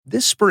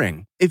This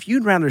spring, if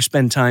you'd rather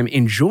spend time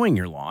enjoying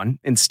your lawn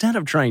instead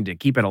of trying to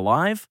keep it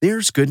alive,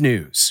 there's good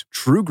news.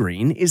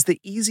 TruGreen is the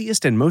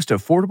easiest and most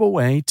affordable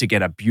way to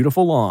get a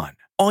beautiful lawn.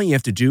 All you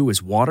have to do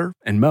is water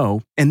and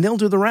mow, and they'll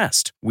do the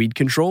rest. Weed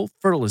control,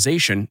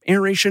 fertilization,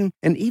 aeration,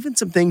 and even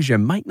some things you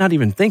might not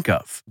even think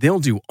of. They'll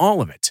do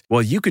all of it,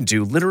 while you can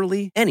do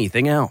literally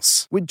anything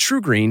else. With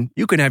TruGreen,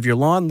 you can have your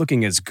lawn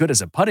looking as good as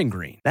a putting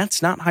green.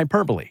 That's not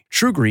hyperbole.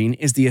 TruGreen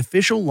is the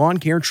official lawn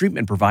care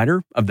treatment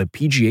provider of the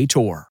PGA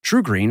Tour.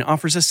 TruGreen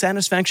offers a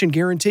satisfaction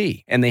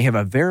guarantee, and they have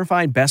a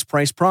verified best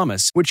price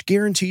promise, which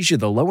guarantees you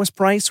the lowest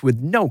price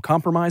with no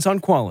compromise on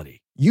quality.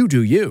 You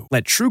do you.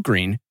 Let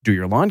TruGreen do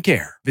your lawn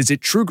care. Visit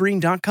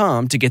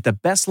TruGreen.com to get the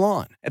best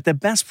lawn at the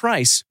best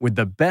price with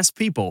the best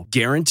people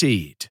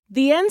guaranteed.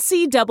 The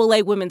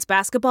NCAA women's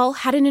basketball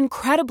had an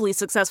incredibly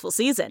successful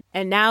season,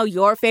 and now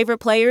your favorite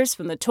players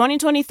from the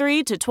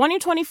 2023 to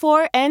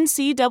 2024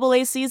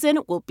 NCAA season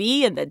will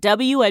be in the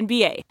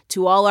WNBA.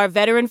 To all our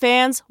veteran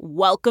fans,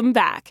 welcome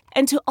back.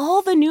 And to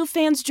all the new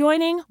fans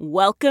joining,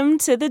 welcome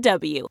to the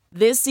W.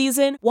 This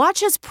season,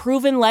 watch as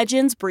proven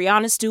legends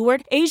Breanna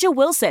Stewart, Asia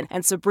Wilson,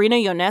 and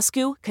Sabrina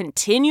Ionescu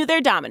continue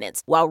their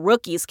dominance, while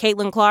rookies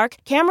Caitlin Clark,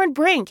 Cameron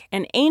Brink,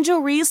 and Angel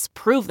Reese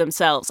prove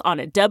themselves on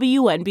a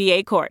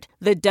WNBA court.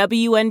 The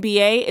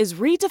WNBA is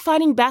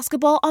redefining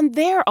basketball on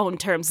their own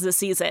terms this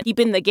season,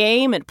 keeping the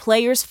game and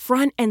players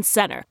front and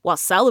center, while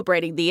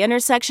celebrating the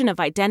intersection of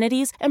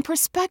identities and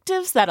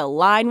perspectives that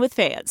align with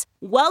fans.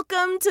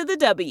 Welcome to the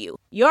W.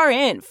 You're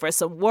in for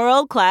some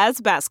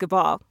world-class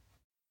basketball.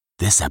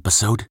 This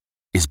episode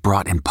is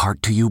brought in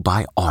part to you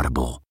by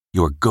Audible,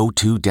 your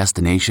go-to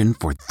destination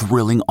for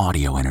thrilling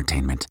audio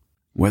entertainment.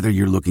 Whether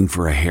you're looking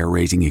for a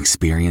hair-raising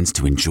experience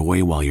to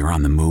enjoy while you're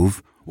on the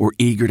move, or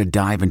eager to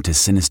dive into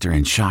sinister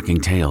and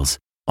shocking tales,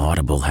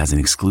 Audible has an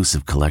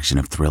exclusive collection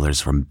of thrillers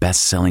from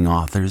best-selling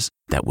authors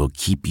that will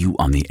keep you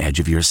on the edge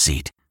of your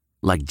seat.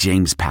 Like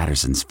James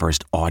Patterson's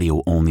first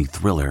audio-only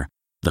thriller,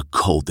 The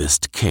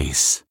Coldest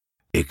Case.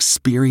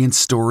 Experience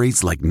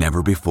stories like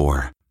never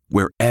before,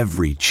 where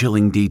every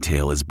chilling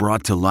detail is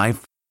brought to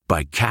life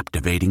by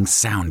captivating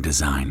sound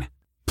design.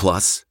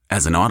 Plus,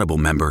 as an Audible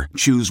member,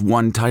 choose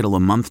one title a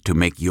month to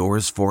make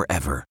yours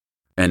forever.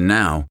 And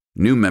now,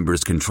 new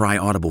members can try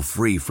Audible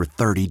free for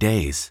 30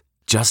 days.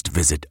 Just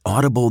visit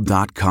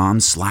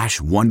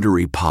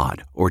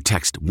audible.com/WonderyPod or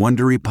text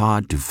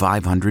WonderyPod to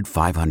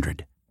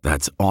 500-500.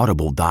 That's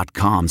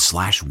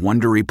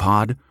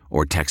audible.com/WonderyPod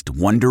or text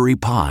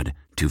WonderyPod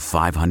to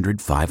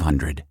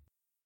 500-500.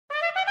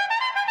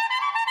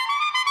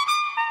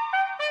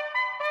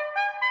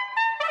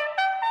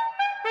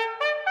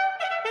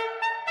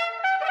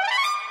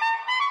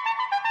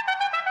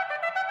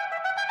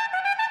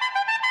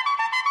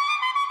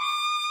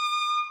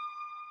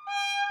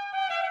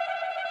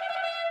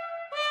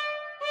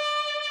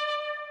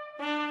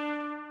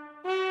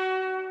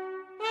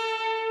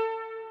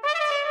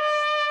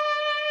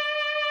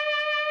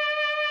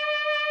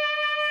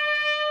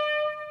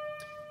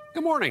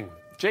 Good morning.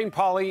 Jane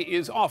Pauley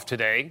is off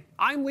today.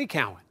 I'm Lee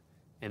Cowan,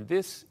 and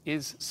this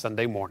is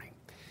Sunday Morning.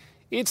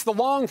 It's the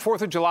long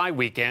 4th of July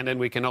weekend, and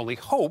we can only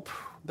hope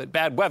that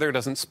bad weather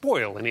doesn't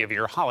spoil any of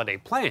your holiday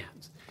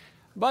plans.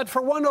 But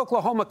for one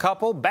Oklahoma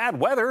couple, bad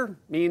weather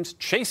means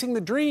chasing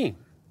the dream.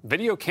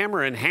 Video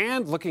camera in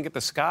hand, looking at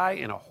the sky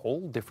in a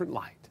whole different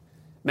light.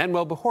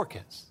 Manuel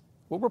Bojorquez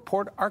will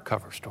report our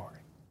cover story.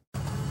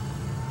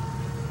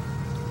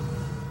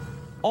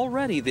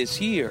 Already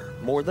this year,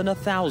 more than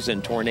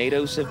 1,000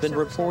 tornadoes have been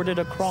reported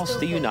across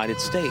the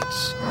United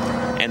States.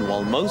 And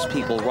while most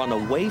people run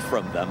away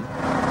from them,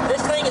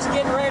 this thing is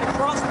getting ready to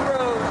cross the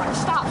road.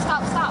 Stop.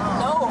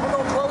 No, we're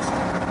going closer.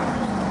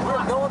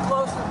 We're going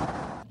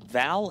closer.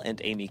 Val and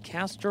Amy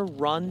Castor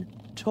run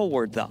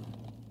toward them.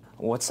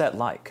 What's that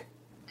like?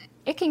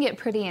 It can get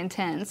pretty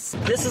intense.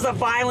 This is a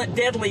violent,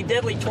 deadly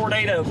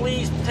tornado.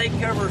 Please take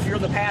cover if you're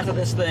in the path of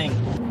this thing.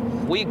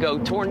 We go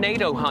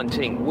tornado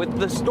hunting with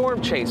the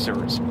Storm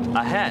Chasers,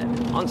 ahead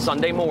on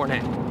Sunday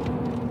Morning.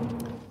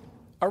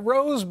 A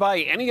rose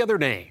by any other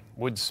name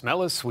would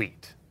smell as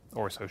sweet,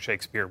 or so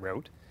Shakespeare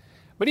wrote.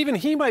 But even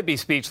he might be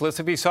speechless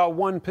if he saw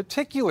one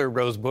particular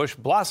rose bush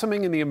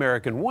blossoming in the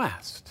American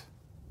West.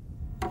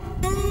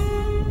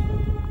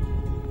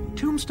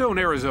 Tombstone,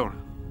 Arizona,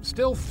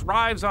 still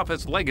thrives off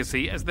its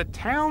legacy as the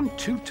town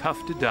too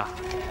tough to die.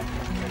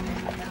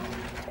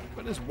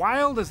 But as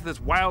wild as this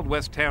Wild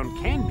West town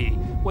can be,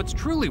 what's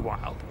truly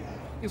wild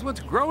is what's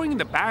growing in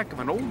the back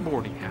of an old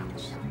boarding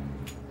house.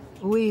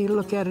 We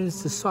look at it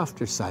as the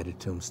softer side of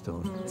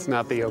Tombstone. It's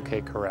not the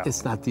OK Corral.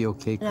 It's not the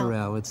OK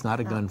Corral. It's not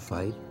a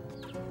gunfight.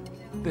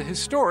 The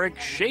historic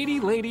Shady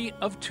Lady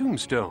of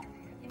Tombstone.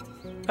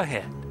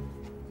 Ahead.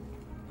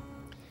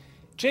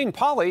 Jane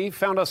Pauley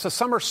found us a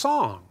summer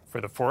song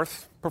for the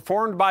 4th,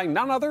 performed by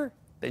none other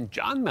than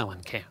John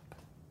Mellencamp.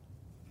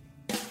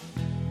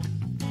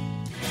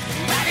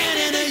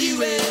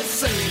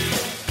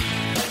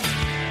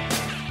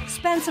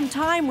 Spend some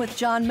time with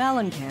John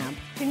Mellencamp.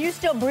 Can you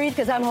still breathe?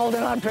 Because I'm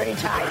holding on pretty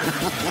tight.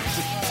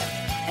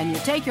 And you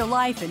take your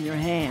life in your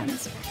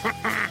hands.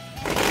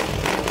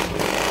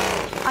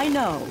 I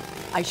know,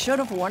 I should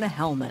have worn a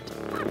helmet.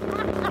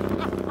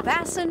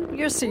 Fasten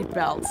your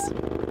seatbelts.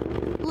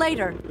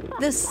 Later,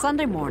 this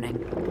Sunday morning.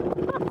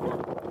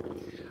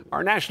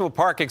 Our National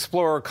Park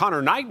explorer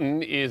Connor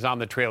Knighton is on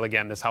the trail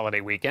again this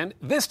holiday weekend,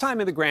 this time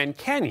in the Grand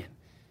Canyon.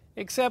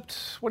 Except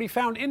what he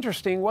found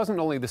interesting wasn't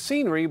only the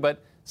scenery,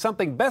 but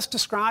something best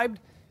described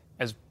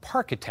as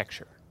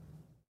parkitecture.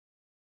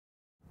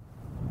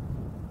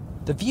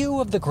 The view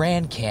of the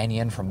Grand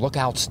Canyon from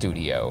Lookout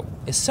Studio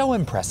is so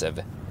impressive,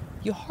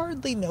 you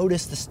hardly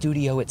notice the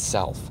studio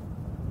itself.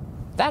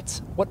 That's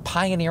what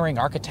pioneering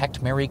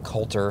architect Mary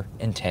Coulter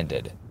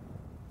intended.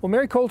 Well,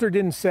 Mary Coulter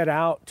didn't set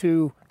out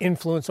to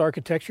influence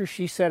architecture.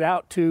 She set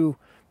out to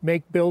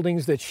make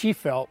buildings that she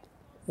felt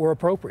were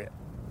appropriate.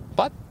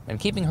 But in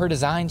keeping her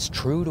designs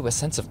true to a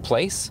sense of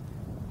place,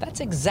 that's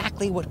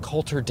exactly what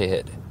Coulter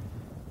did.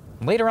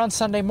 Later on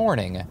Sunday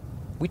morning,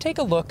 we take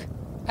a look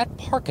at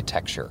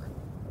parkitecture.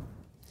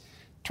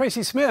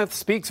 Tracy Smith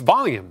speaks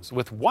volumes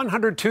with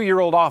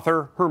 102-year-old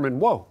author Herman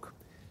Wouk.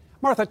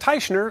 Martha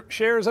Teichner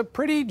shares a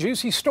pretty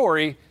juicy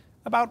story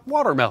about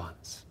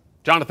watermelons.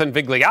 Jonathan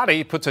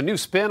Vigliotti puts a new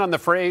spin on the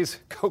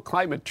phrase, "Go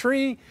climb a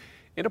tree,"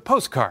 in a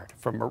postcard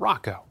from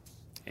Morocco,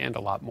 and a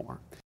lot more.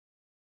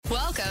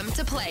 Welcome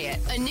to Play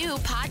It, a new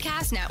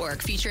podcast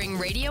network featuring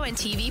radio and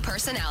TV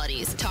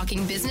personalities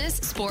talking business,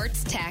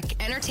 sports, tech,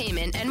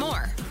 entertainment, and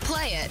more.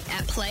 Play it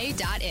at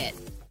play.it.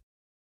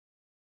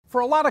 For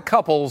a lot of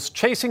couples,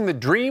 chasing the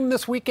dream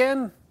this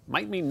weekend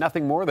might mean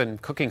nothing more than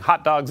cooking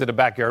hot dogs at a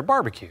backyard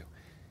barbecue.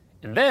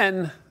 And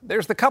then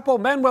there's the couple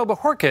Manuel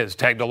Bojorquez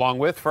tagged along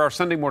with for our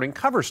Sunday morning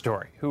cover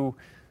story, who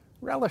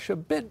relish a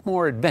bit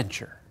more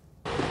adventure.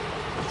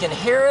 You can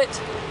hear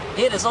it.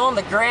 It is on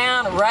the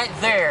ground right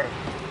there.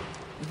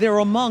 They're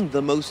among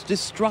the most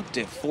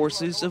destructive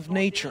forces of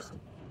nature.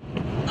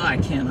 I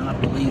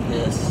cannot believe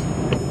this.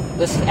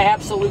 This is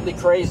absolutely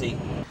crazy.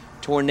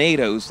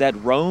 Tornadoes that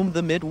roam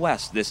the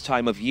Midwest this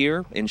time of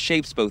year in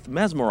shapes both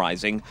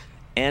mesmerizing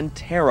and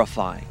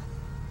terrifying.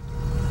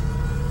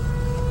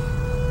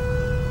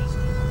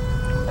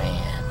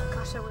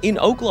 In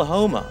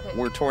Oklahoma,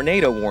 where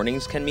tornado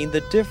warnings can mean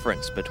the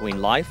difference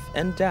between life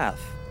and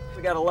death.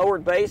 We got a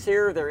lowered base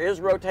here. There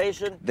is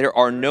rotation. There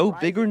are no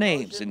bigger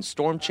names in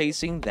storm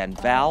chasing than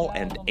Val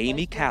and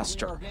Amy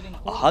Castor,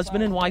 a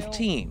husband and wife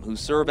team who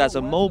serve as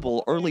a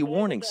mobile early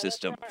warning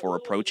system for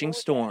approaching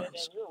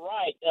storms. You're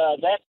right.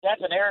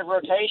 That's an air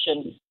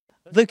rotation.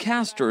 The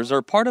Castors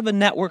are part of a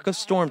network of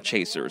storm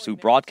chasers who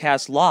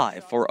broadcast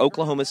live for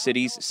Oklahoma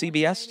City's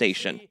CBS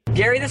station.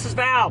 Gary, this is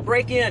Val.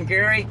 Break in,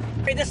 Gary.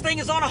 Hey, this thing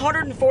is on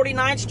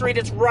 149th Street.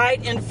 It's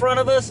right in front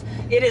of us.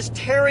 It is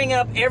tearing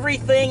up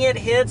everything it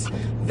hits.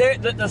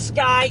 The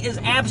sky is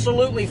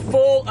absolutely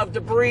full of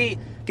debris.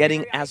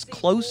 Getting as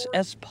close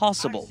as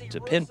possible to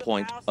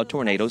pinpoint a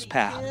tornado's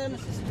path.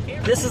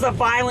 This is a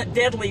violent,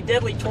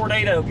 deadly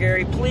tornado,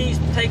 Gary. Please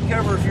take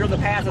cover if you're in the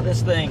path of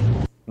this thing.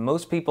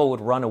 Most people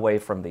would run away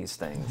from these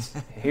things.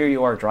 Here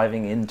you are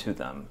driving into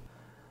them.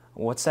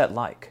 What's that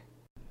like?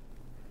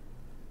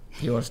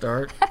 You want to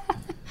start?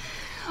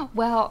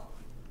 Well,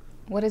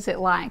 what is it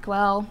like?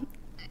 Well,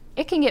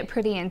 it can get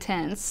pretty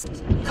intense.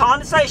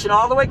 Condensation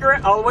all the way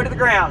to the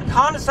ground.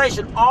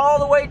 Condensation all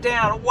the way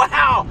down.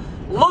 Wow!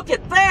 Look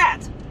at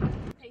that!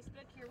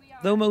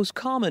 Though most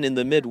common in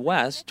the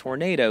Midwest,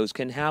 tornadoes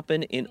can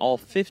happen in all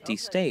 50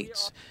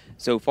 states.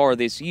 So far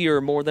this year,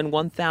 more than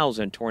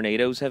 1,000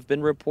 tornadoes have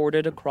been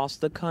reported across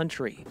the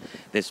country.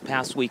 This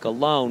past week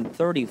alone,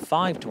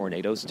 35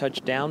 tornadoes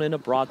touched down in a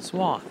broad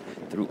swath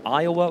through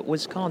Iowa,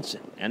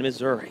 Wisconsin, and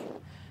Missouri.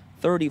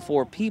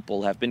 34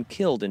 people have been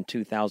killed in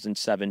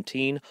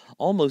 2017,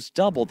 almost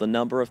double the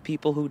number of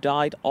people who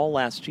died all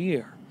last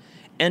year.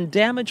 And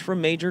damage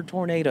from major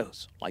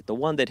tornadoes, like the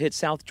one that hit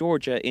South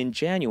Georgia in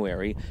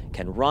January,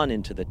 can run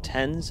into the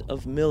tens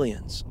of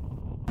millions.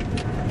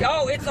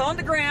 Oh, it's on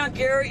the ground,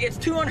 Gary. It's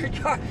 200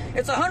 yards.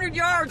 It's 100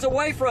 yards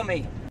away from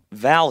me.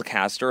 Val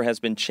Castor has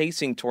been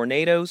chasing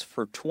tornadoes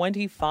for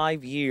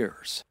 25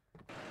 years.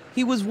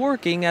 He was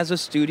working as a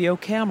studio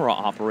camera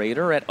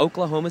operator at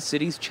Oklahoma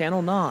City's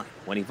Channel 9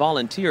 when he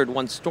volunteered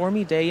one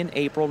stormy day in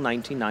April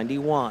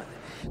 1991,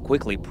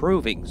 quickly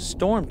proving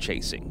storm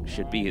chasing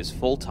should be his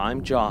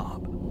full-time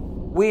job.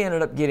 We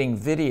ended up getting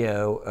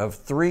video of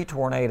 3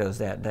 tornadoes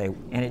that day,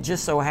 and it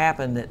just so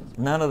happened that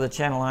none of the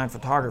Channel 9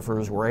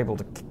 photographers were able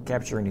to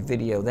capture any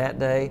video that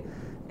day,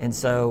 and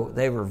so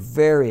they were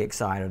very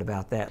excited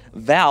about that.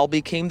 Val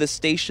became the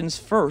station's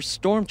first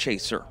storm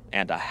chaser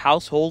and a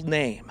household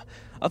name.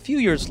 A few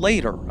years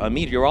later, a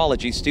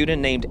meteorology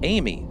student named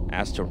Amy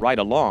asked to ride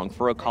along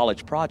for a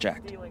college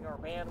project.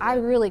 I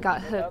really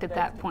got hooked at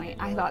that point.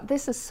 I thought,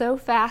 this is so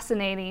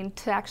fascinating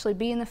to actually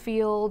be in the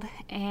field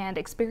and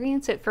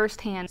experience it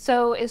firsthand.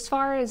 So as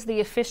far as the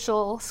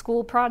official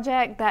school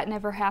project, that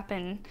never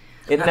happened.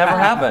 It never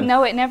happened?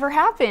 No, it never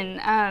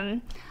happened.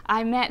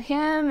 I met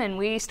him and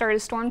we started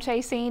storm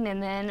chasing,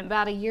 and then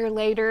about a year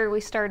later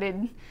we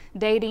started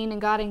dating and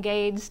got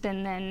engaged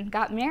and then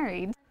got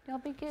married. Y'all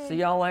be good. See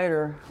y'all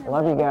later.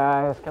 Love you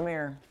guys. Come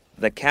here.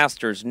 The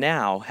Castors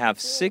now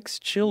have 6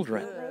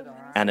 children.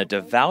 and a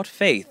devout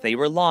faith they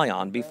rely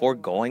on before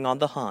going on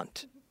the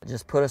hunt.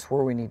 Just put us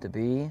where we need to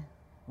be,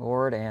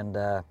 Lord,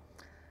 and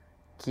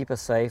keep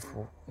us safe,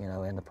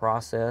 in the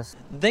process.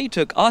 They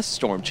took us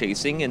storm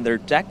chasing in their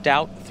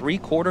decked-out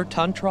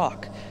 3/4-ton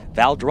truck.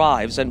 Val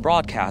drives and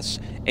broadcasts.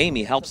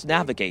 Amy helps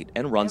navigate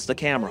and runs the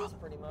camera.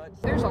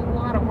 There's a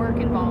lot of work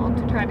involved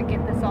to try to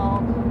get this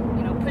all,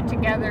 put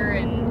together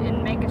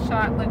and make a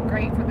shot look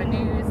great for the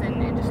news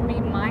and just be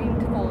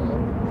mindful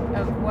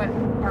of what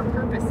our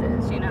purpose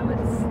is,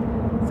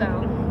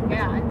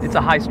 It's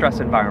a high-stress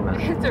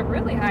environment. It's a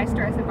really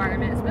high-stress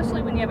environment,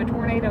 especially when you have a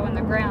tornado in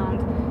the ground.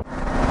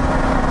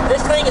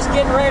 This thing is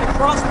getting ready to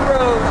cross the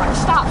road.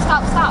 Stop.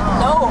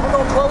 No, we're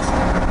going closer.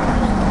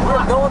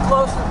 We're going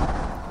closer.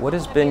 What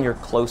has been your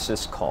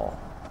closest call?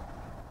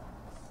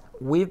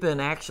 We've been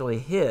actually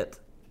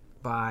hit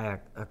by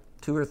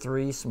 2 or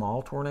 3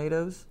 small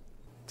tornadoes.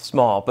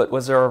 Small, but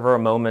was there ever a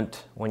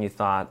moment when you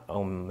thought,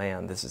 oh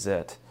man, this is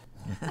it?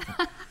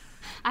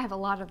 I have a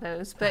lot of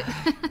those, but...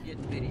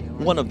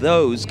 One of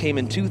those came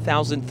in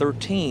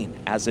 2013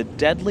 as a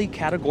deadly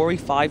Category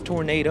 5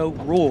 tornado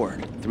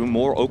roared through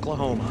Moore,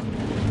 Oklahoma.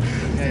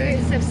 Okay.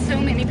 We have so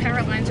many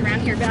power lines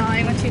around here, Val.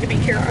 I want you to be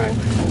careful. Right.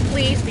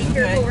 Please be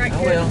careful right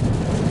here. I will.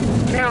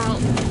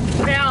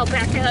 Val,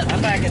 back up.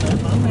 I'm backing up.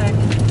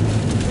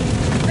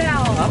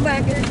 Val, I'm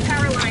backing. There's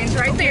power lines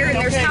right there, and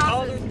there's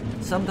houses.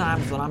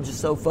 Sometimes when I'm just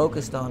so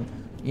focused on,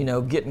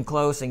 getting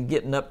close and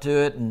getting up to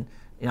it, and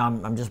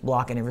I'm just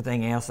blocking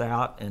everything else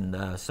out,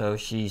 and so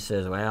she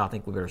says, well, I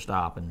think we better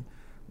stop and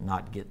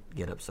not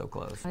get up so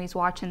close. He's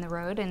watching the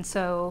road, and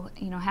so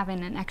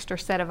having an extra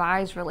set of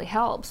eyes really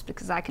helps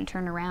because I can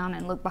turn around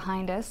and look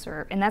behind us,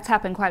 and that's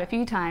happened quite a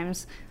few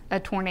times. A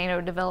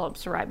tornado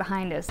develops right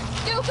behind us.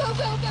 Go!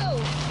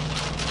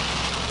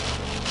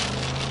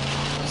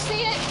 You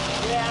see it?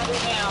 Yeah, I do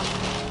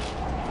now.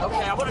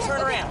 Okay, I want to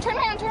turn around. Turn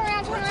around.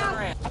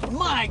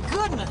 My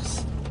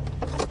goodness!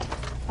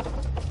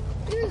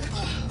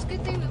 It's a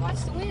good thing we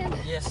watched the wind.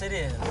 Yes, it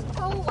is.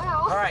 Oh,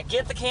 wow. All right,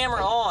 get the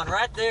camera on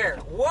right there.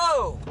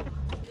 Whoa!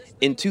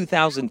 In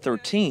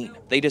 2013,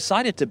 they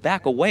decided to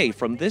back away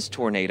from this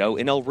tornado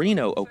in El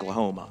Reno,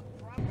 Oklahoma.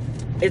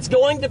 It's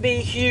going to be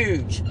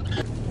huge.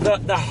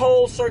 The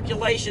whole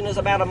circulation is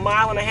about 1.5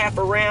 miles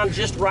around,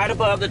 just right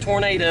above the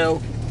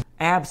tornado.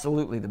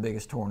 Absolutely the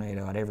biggest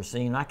tornado I'd ever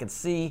seen. I could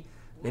see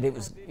that it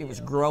was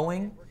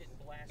growing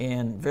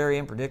and very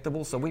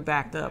unpredictable, so we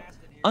backed up.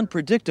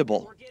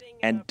 Unpredictable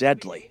and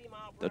deadly.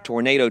 The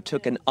tornado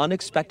took an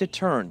unexpected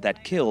turn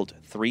that killed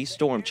 3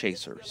 storm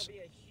chasers.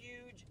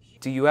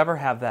 Do you ever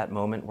have that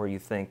moment where you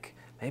think,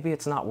 maybe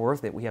it's not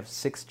worth it, we have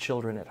 6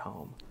 children at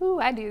home? Ooh,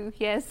 I do,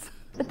 yes.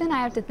 But then I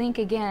have to think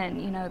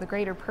again, the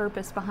greater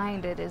purpose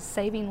behind it is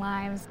saving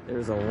lives.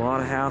 There's a lot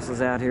of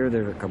houses out here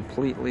that are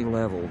completely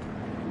leveled.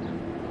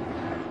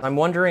 I'm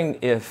wondering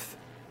if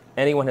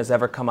anyone has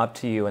ever come up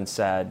to you and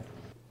said,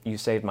 you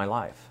saved my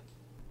life.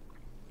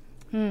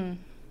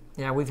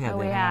 Yeah, we've had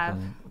that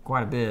happen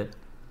quite a bit.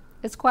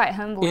 It's quite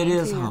humbling. It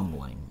is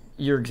humbling.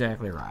 You're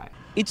exactly right.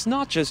 It's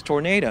not just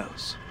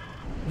tornadoes.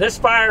 This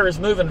fire is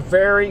moving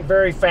very,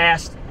 very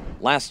fast.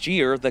 Last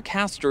year, the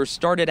Castors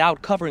started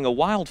out covering a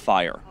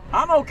wildfire.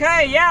 I'm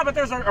okay, yeah, but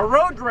there's a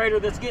road grader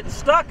that's getting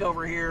stuck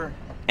over here.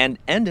 And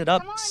ended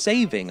up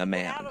saving a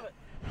man.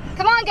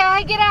 Come on,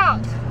 guy, get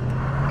out.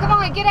 Come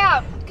on, get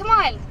out. Come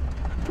on.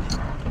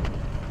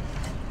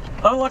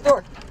 Unlock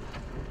door.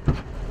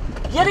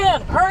 Get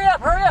in. Hurry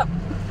up.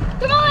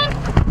 Come on.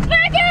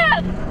 Back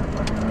up.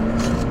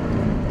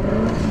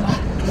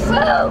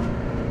 Whoa.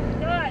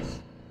 Gosh.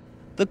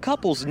 The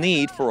couple's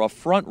need for a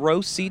front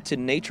row seat to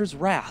nature's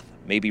wrath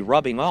may be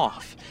rubbing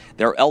off.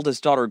 Their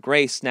eldest daughter,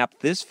 Grace,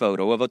 snapped this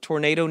photo of a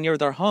tornado near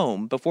their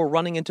home before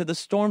running into the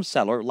storm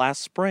cellar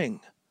last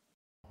spring.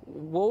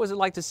 What was it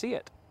like to see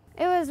it?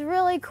 It was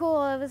really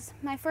cool. It was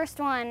my first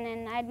one,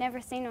 and I'd never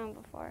seen one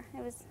before.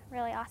 It was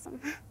really awesome.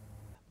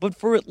 But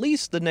for at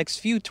least the next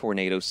few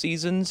tornado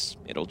seasons,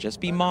 it'll just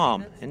be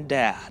Mom and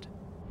Dad.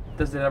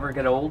 Does it ever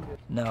get old?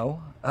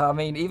 No.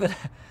 Even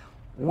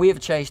we have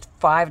chased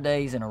 5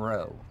 days in a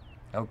row.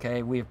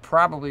 Okay, we have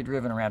probably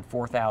driven around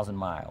 4,000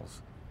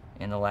 miles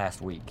in the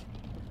last week.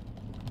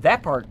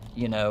 That part,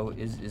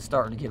 is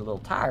starting to get a little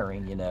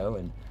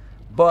tiring,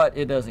 but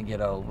it doesn't get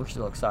old. We're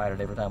still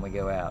excited every time we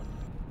go out.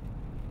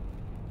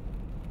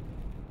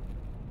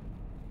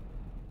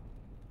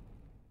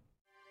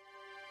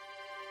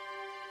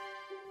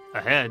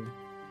 Ahead,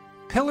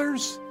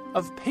 Pillars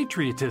of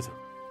Patriotism.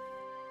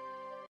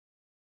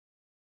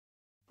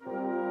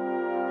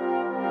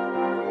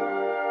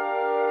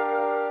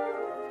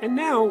 And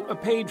now, a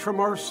page from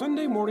our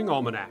Sunday Morning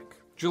Almanac,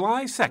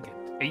 July 2nd,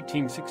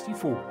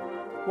 1864,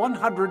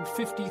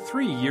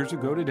 153 years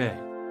ago today.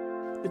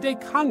 The day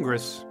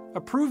Congress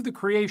approved the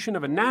creation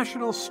of a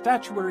National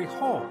Statuary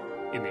Hall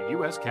in the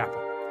U.S.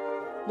 Capitol.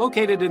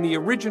 Located in the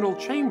original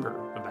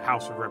chamber of the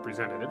House of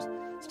Representatives,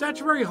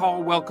 Statuary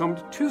Hall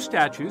welcomed 2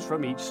 statues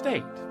from each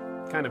state,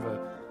 kind of a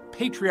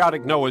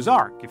patriotic Noah's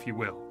Ark, if you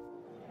will.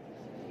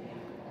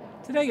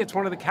 Today, it's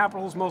one of the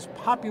Capitol's most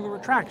popular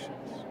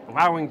attractions,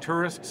 allowing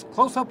tourists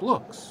close-up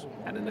looks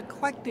at an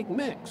eclectic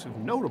mix of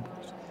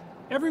notables.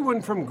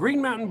 Everyone from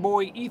Green Mountain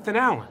boy Ethan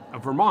Allen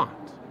of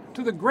Vermont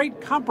to the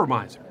great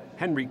compromiser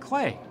Henry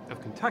Clay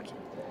of Kentucky,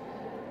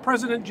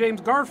 President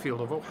James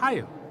Garfield of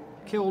Ohio,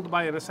 killed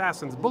by an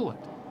assassin's bullet,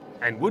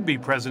 and would-be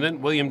President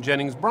William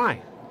Jennings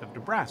Bryan of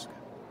Nebraska.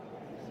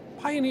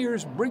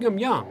 Pioneers Brigham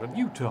Young of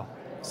Utah,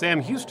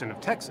 Sam Houston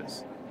of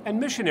Texas, and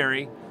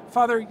missionary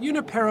Father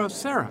Junipero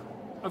Serra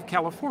of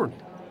California.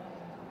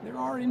 There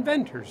are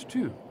inventors,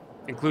 too,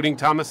 including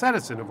Thomas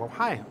Edison of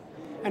Ohio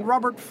and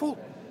Robert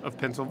Fulton of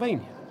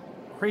Pennsylvania,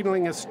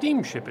 cradling a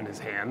steamship in his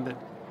hand that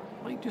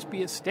might just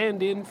be a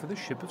stand-in for the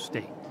ship of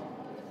state.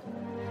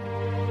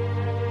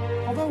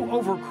 Although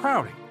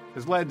overcrowding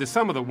has led to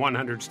some of the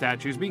 100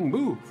 statues being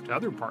moved to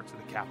other parts of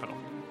the Capitol,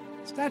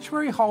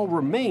 Statuary Hall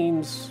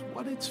remains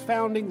what its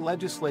founding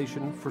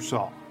legislation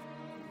foresaw: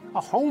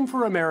 a home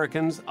for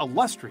Americans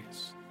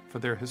illustrious for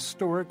their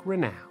historic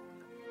renown.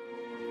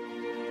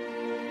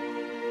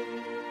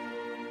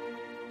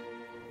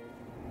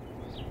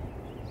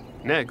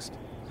 Next.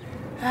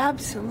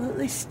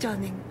 Absolutely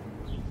stunning.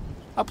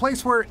 A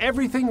place where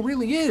everything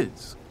really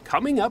is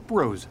coming up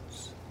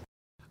roses.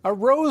 A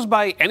rose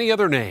by any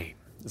other name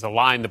is a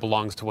line that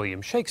belongs to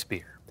William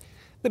Shakespeare.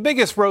 The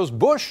biggest rose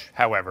bush,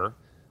 however,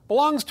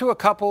 belongs to a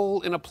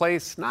couple in a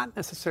place not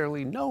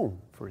necessarily known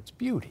for its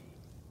beauty.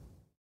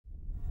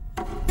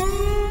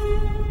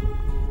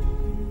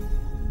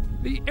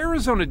 The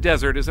Arizona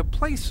desert is a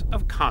place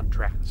of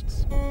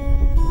contrasts.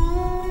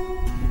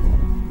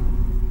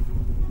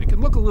 It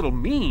can look a little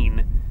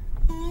mean,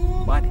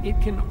 but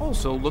it can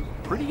also look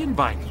pretty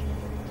inviting.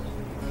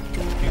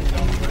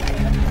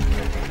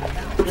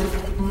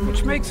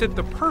 Which makes it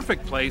the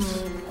perfect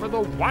place for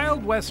the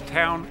Wild West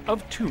town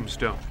of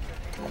Tombstone,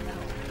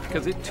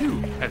 because it too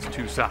has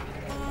two sides.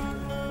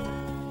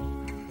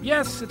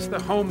 Yes, it's the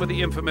home of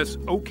the infamous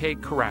OK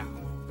Corral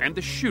and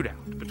the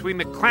shootout between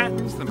the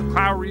Clantons, the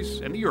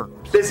McClowrys, and the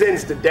Earps. This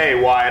ends today,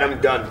 Wyatt.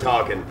 I'm done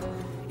talking.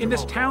 In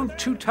this town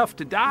too tough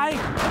to die,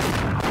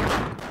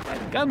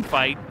 that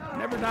gunfight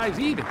never dies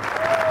either.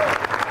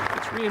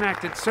 It's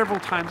reenacted several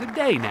times a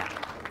day now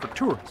for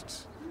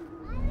tourists.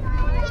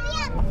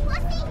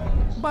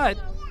 But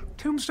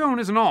Tombstone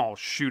isn't all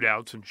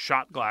shootouts and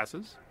shot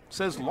glasses,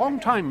 says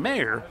longtime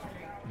mayor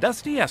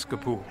Dusty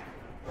Escapul.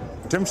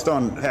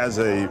 Tombstone has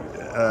a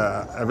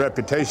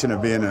reputation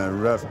of being a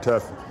rough,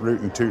 tough,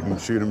 rootin' tootin',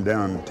 shoot 'em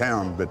down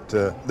town, but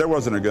there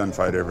wasn't a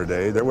gunfight every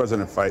day. There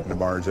wasn't a fight in the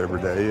bars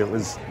every day. It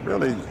was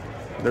really,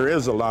 there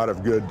is a lot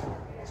of good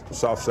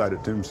soft side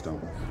at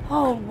Tombstone.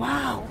 Oh,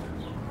 wow.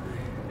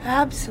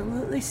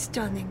 Absolutely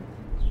stunning.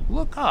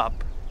 Look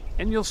up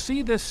and you'll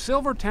see this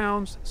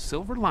Silvertown's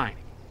silver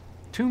lining,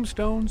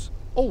 Tombstone's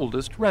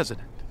oldest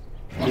resident.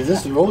 Is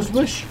this the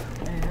rosebush?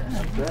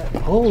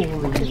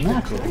 Holy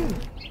mackerel.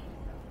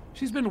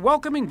 She's been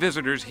welcoming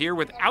visitors here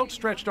with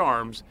outstretched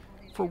arms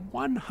for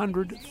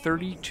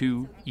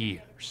 132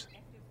 years.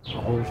 A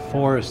whole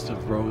forest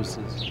of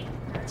roses.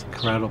 It's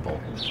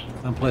incredible.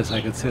 Someplace I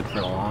could sit for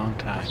a long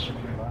time.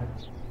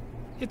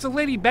 It's a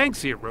Lady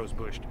Banksia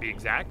rosebush, to be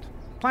exact,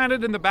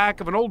 planted in the back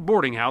of an old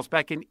boarding house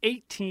back in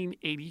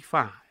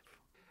 1885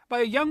 by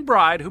a young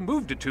bride who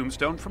moved to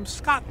Tombstone from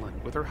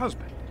Scotland with her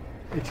husband.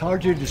 It's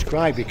hard to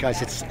describe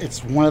because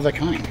it's one of a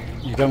kind.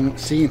 You don't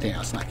see anything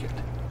else like it.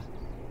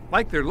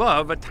 Like their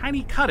love, a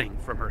tiny cutting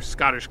from her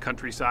Scottish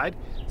countryside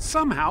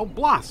somehow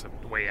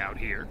blossomed way out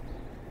here.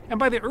 And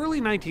by the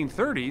early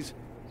 1930s,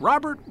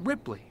 Robert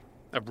Ripley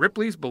of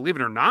Ripley's Believe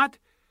It or Not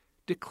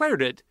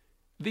declared it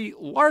the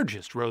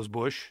largest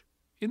rosebush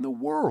in the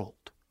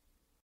world.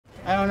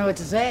 I don't know what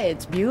to say.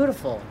 It's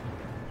beautiful.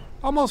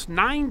 Almost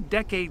 9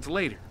 decades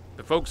later,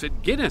 the folks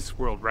at Guinness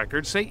World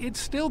Records say it's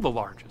still the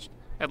largest.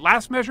 At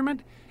last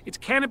measurement, its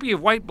canopy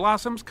of white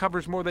blossoms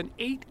covers more than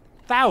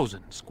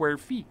 8,000 square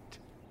feet.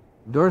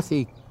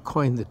 Dorothy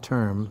coined the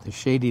term, the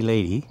Shady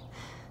Lady,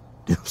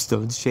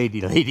 Tombstone's Shady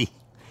Lady.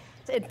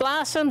 It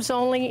blossoms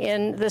only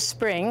in the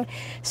spring.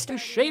 The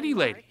Shady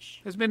Lady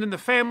has been in the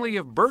family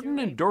of Burton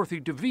and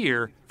Dorothy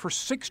DeVere for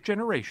 6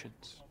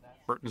 generations.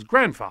 Burton's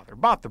grandfather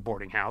bought the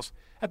boarding house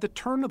at the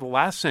turn of the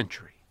last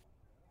century.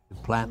 The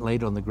plant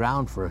laid on the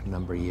ground for a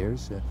number of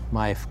years.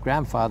 My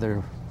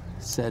grandfather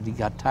said he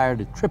got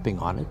tired of tripping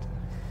on it.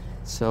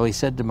 So he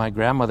said to my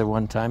grandmother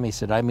one time, he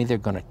said, I'm either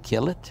going to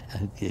kill it,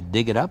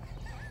 dig it up,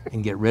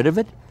 and get rid of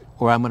it,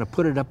 or I'm going to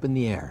put it up in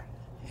the air.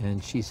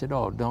 And she said,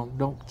 oh,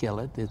 don't kill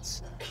it.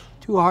 It's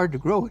too hard to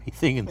grow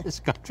anything in this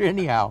country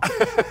anyhow.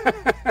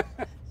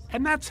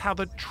 And that's how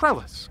the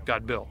trellis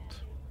got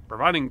built,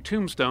 providing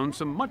Tombstone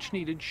some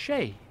much-needed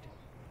shade.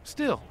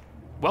 Still,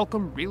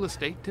 welcome real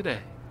estate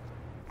today.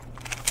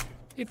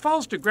 It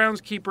falls to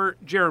groundskeeper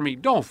Jeremy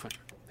Dolphin,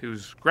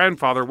 whose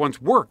grandfather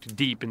once worked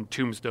deep in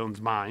Tombstone's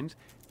mines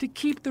to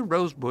keep the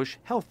rosebush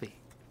healthy.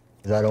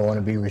 I don't want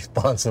to be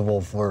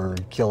responsible for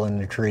killing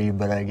the tree,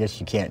 but I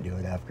guess you can't do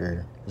it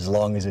after as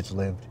long as it's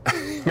lived.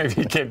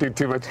 Maybe you can't do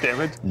too much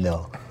damage?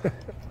 No.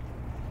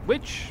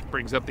 Which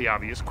brings up the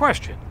obvious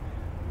question.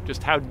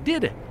 Just how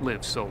did it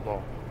live so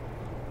long?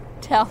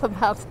 Tell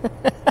about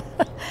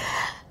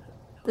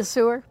The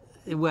sewer?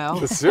 Well,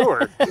 The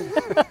sewer.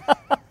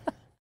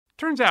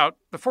 Turns out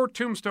the Fort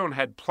Tombstone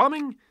had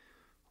plumbing.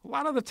 A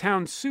lot of the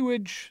town's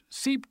sewage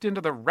seeped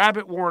into the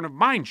rabbit warren of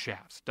mine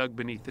shafts dug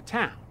beneath the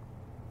town,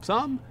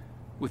 some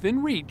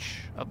within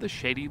reach of the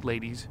Shady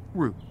Lady's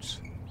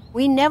roots.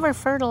 We never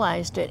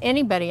fertilized it.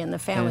 Anybody in the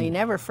family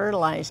never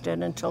fertilized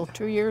it until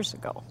 2 years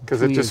ago.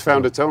 Because it just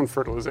found its own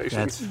fertilization.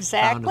 That's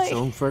Exactly. found its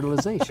own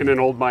fertilization. In an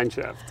old mine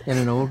shaft. In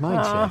an old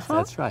mine shaft,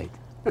 that's right.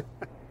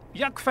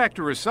 Yuck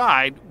factor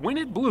aside, when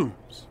it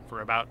blooms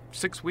for about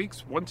 6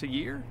 weeks once a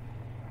year,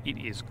 it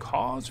is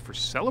cause for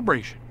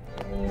celebration.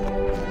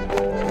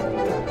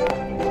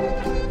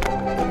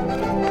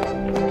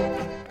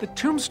 The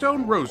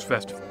Tombstone Rose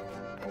Festival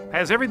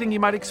has everything you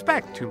might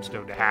expect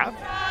Tombstone to have,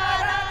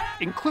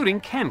 including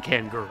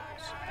can-can girls.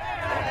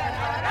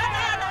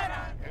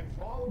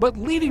 But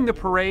leading the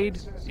parade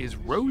is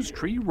Rose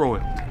Tree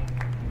royalty.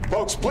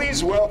 Folks,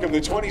 please welcome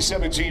the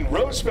 2017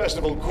 Rose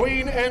Festival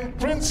Queen and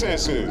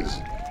Princesses.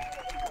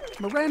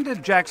 Miranda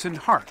Jackson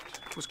Hart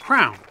was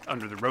crowned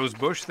under the rose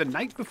bush the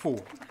night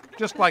before,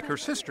 just like her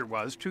sister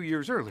was 2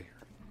 years earlier.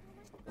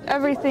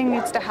 Everything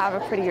needs to have a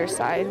prettier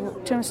side.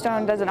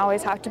 Tombstone doesn't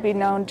always have to be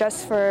known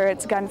just for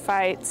its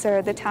gunfights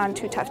or the town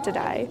too tough to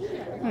die.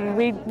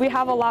 We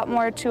have a lot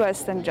more to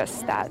us than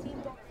just that.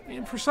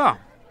 And for some,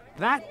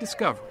 that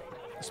discovery,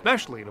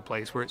 especially in a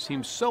place where it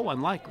seems so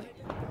unlikely,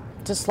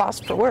 Just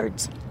lost for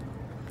words.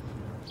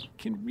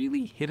 can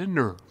really hit a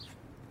nerve.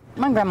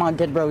 My grandma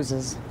did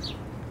roses.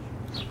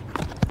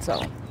 So,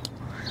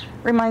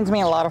 reminds me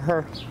a lot of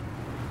her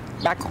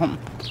back home.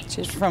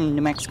 She's from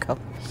New Mexico.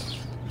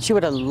 She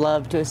would have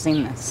loved to have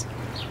seen this.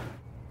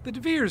 The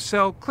DeVeres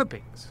sell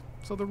clippings,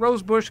 so the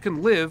rose bush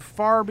can live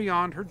far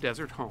beyond her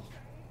desert home,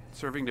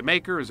 serving to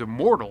make her as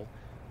immortal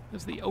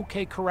as the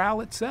OK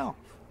Corral itself.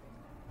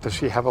 Does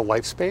she have a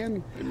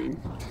lifespan? I mean,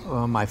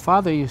 My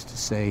father used to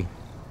say,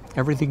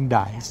 everything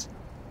dies.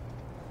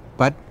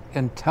 But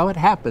until it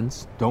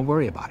happens, don't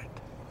worry about it.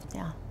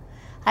 Yeah.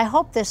 I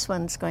hope this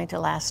one's going to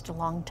last a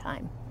long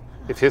time.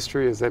 if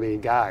history is any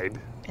guide,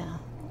 yeah,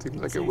 seems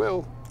like it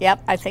will.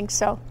 Yep, I think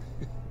so.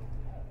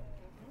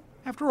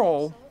 After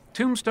all,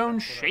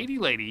 Tombstone's Shady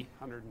Lady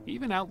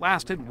even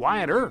outlasted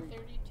Wyatt Earp,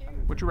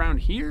 which around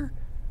here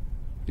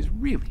is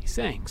really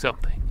saying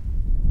something.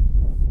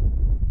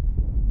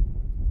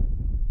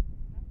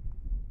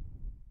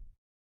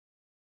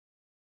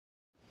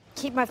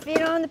 Keep my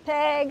feet on the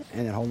pegs.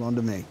 And then hold on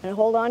to me. And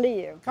hold on to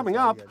you. Coming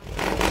up,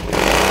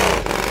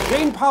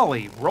 Jane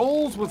Pauley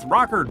rolls with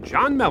rocker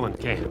John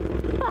Mellencamp.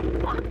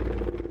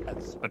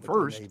 But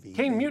first,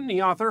 Caine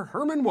Mutiny author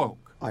Herman Wouk.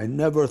 I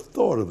never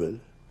thought of it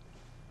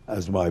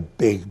as my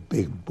big,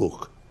 big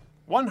book.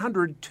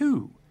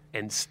 102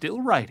 and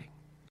still writing.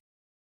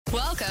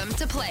 Welcome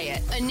to Play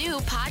It, a new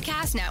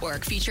podcast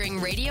network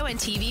featuring radio and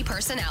TV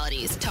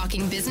personalities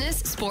talking business,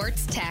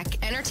 sports,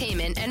 tech,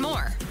 entertainment, and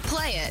more.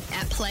 Play it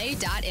at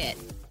play.it.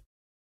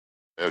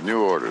 I have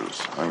new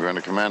orders. I'm going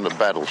to command a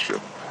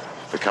battleship,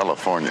 the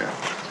California.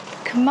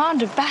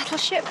 Command a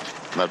battleship?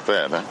 Not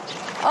bad, huh?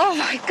 Oh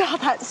my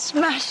God, that's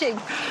smashing.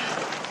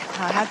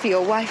 How happy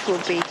your wife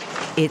will be.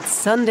 It's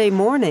Sunday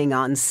morning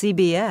on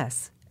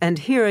CBS. And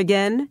here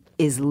again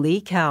is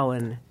Lee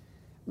Cowan.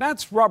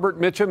 That's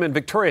Robert Mitchum and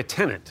Victoria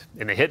Tennant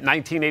in the hit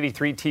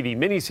 1983 TV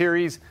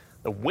miniseries,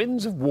 The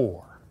Winds of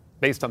War,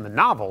 based on the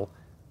novel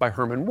by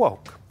Herman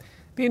Wouk.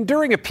 The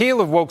enduring appeal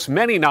of Wouk's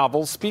many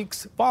novels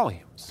speaks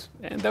volumes.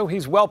 And though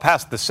he's well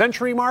past the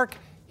century mark,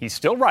 he's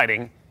still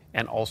writing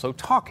and also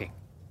talking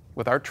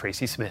with our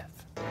Tracy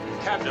Smith.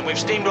 Captain, we've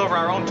steamed over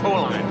our own tow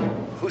line.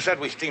 Who said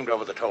we steamed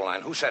over the tow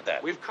line? Who said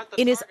that?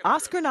 In his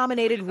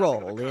Oscar-nominated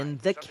role in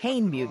The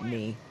Caine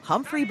Mutiny,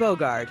 Humphrey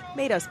Bogart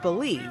made us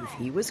believe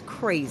he was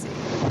crazy.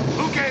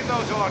 Who gave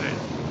those orders?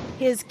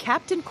 His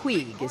Captain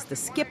Queeg is the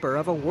skipper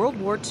of a World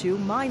War II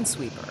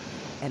minesweeper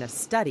and a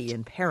study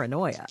in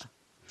paranoia.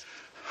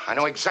 I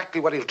know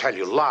exactly what he'll tell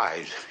you.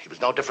 Lies. He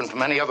was no different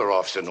from any other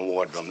officer in the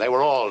wardroom. They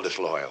were all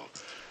disloyal.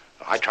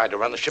 I tried to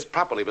run the ship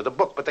properly with a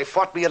book, but they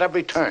fought me at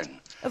every turn.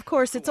 Of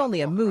course, it's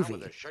only a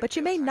movie, but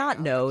you may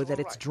not know that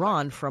it's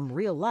drawn from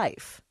real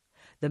life.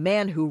 The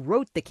man who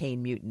wrote The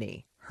Caine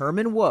Mutiny,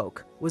 Herman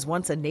Wouk, was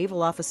once a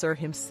naval officer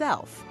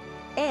himself,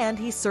 and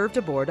he served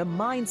aboard a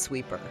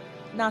minesweeper.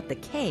 Not the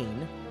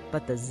Caine,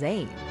 but the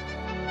Zane.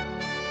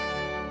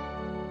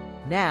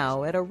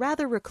 Now, at a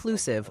rather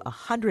reclusive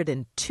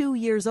 102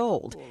 years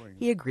old,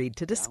 he agreed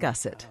to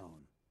discuss it.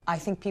 I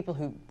think people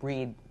who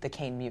read The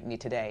Caine Mutiny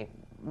today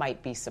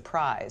might be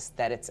surprised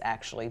that it's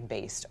actually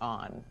based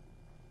on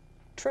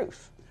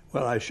truth.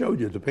 Well, I showed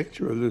you the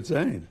picture of the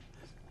Zane.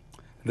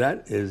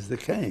 That is the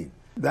Caine.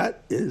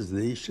 That is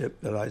the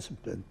ship that I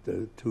spent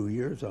 2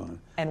 years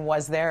on. And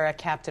was there a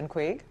Captain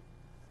Queeg?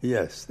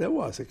 Yes, there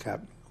was a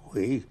Captain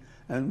Queeg,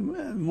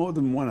 and more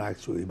than one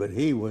actually, but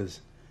he was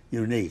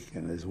unique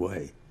in his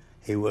way.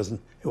 He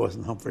wasn't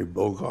Humphrey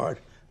Bogart,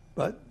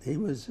 but he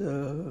was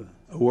a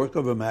work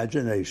of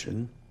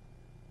imagination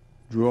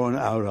drawn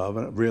out of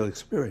a real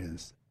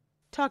experience.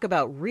 Talk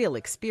about real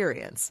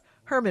experience.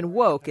 Herman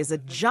Wouk is a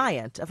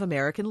giant of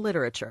American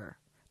literature.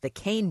 The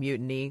Caine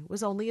Mutiny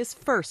was only his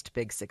first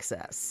big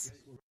success.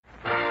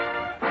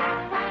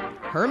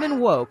 Herman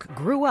Wouk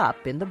grew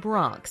up in the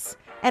Bronx,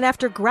 and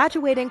after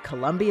graduating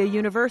Columbia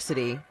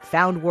University,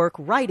 found work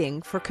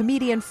writing for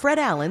comedian Fred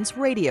Allen's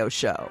radio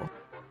show.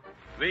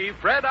 The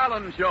Fred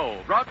Allen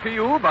Show, brought to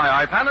you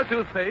by Ipana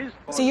Toothpaste.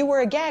 So you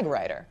were a gag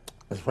writer?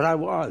 That's what I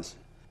was.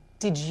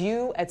 Did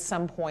you at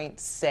some point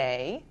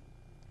say,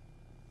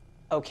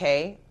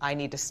 okay, I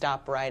need to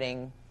stop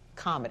writing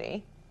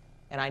comedy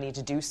and I need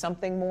to do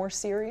something more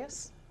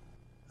serious?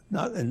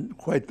 Not in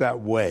quite that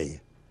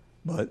way,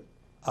 but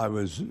I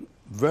was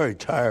very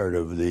tired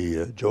of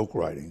the joke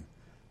writing.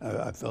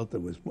 I felt there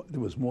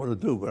was more to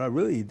do, but I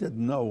really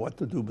didn't know what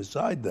to do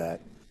beside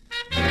that.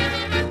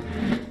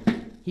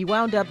 He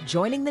wound up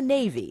joining the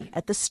Navy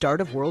at the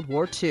start of World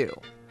War II.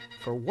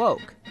 For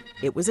Wouk,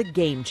 it was a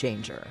game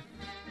changer.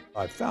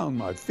 I found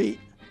my feet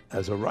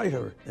as a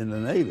writer in the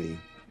Navy.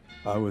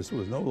 I was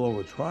no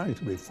longer trying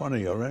to be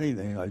funny or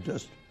anything. I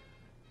just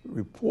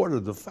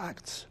reported the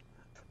facts.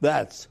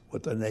 That's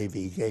what the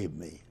Navy gave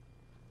me.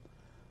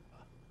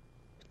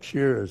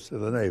 Cheers to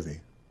the Navy.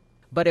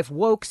 But if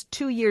Wouk's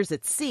 2 years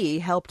at sea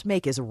helped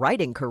make his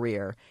writing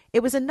career,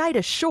 it was a night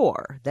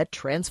ashore that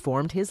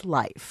transformed his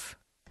life.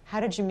 How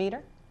did you meet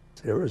her?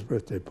 Sarah's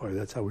birthday party,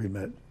 that's how we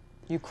met.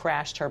 You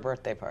crashed her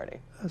birthday party.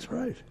 That's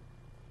right.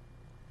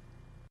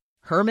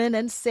 Herman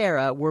and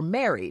Sarah were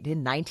married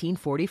in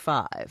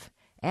 1945,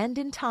 and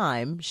in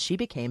time, she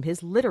became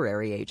his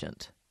literary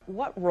agent.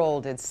 What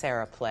role did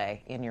Sarah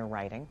play in your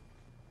writing?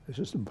 It's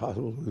just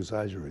impossible to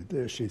exaggerate.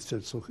 There she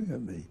sits looking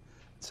at me.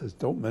 Says,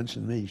 don't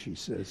mention me, she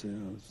says,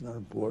 it's not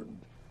important.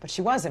 But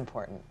she was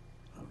important.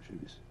 Oh,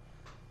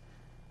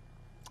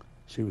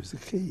 she was the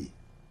key.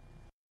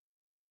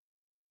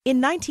 In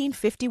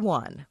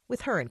 1951,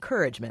 with her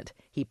encouragement,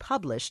 he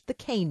published The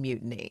Caine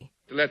Mutiny.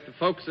 To let the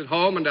folks at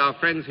home and our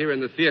friends here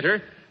in the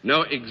theater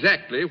know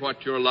exactly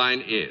what your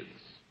line is.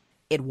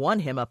 It won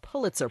him a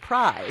Pulitzer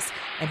Prize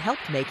and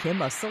helped make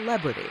him a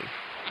celebrity.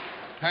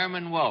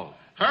 Herman Wouk.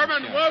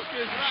 Herman Wouk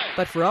is right.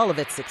 But for all of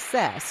its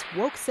success,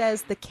 Wouk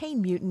says The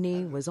Caine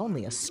Mutiny was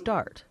only a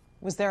start.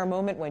 Was there a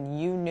moment when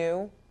you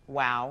knew,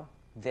 wow,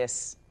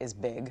 this is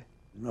big?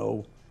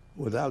 No,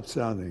 without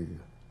sounding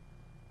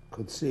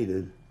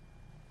conceited,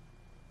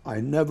 I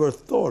never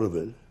thought of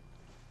it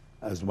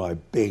as my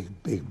big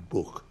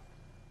book.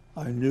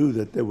 I knew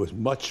that there was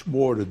much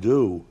more to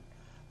do.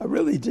 I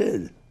really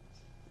did.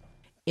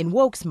 In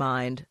Wouk's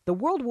mind, the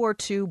World War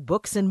II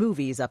books and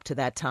movies up to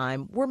that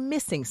time were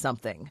missing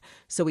something,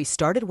 so he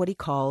started what he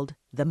called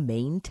the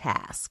main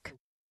task.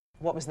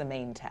 What was the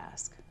main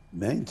task?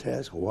 Main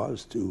task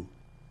was to,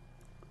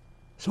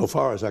 so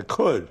far as I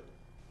could,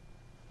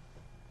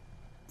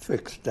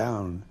 fix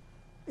down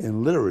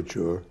in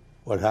literature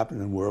what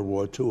happened in World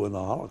War II and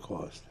the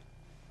Holocaust.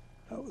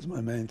 That was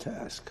my main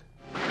task.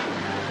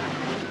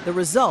 The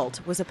result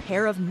was a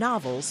pair of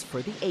novels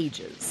for the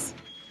ages.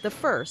 The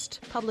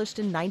first, published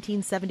in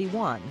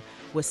 1971,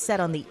 was set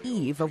on the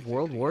eve of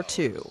World War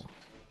II.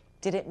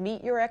 Did it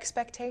meet your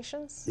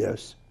expectations?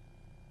 Yes.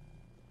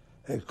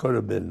 It could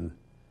have been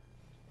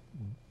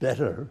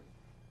better,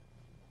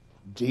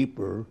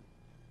 deeper,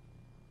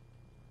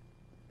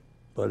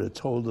 but it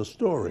told a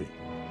story.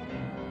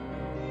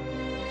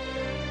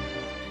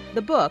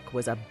 The book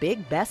was a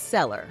big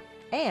bestseller,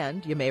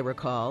 and, you may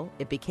recall,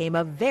 it became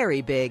a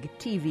very big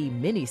TV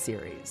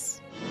miniseries.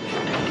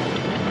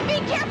 Be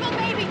careful,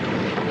 baby!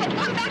 And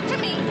come back to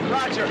me!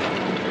 Roger!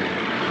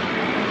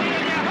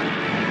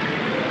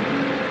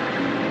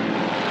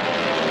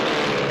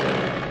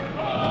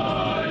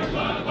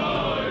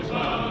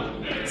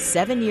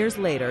 7 years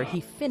later,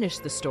 he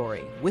finished the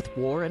story with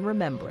War and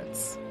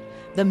Remembrance.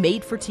 The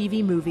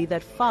made-for-TV movie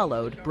that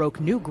followed broke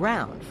new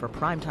ground for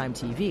primetime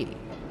TV.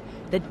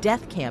 The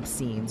death camp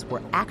scenes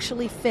were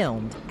actually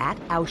filmed at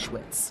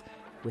Auschwitz,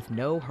 with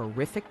no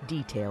horrific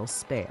details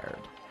spared.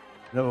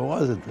 I never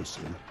was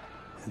interested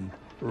in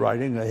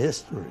writing a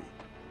history.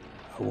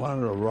 I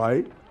wanted to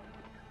write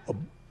a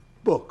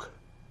book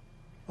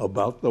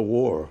about the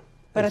war.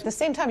 But at the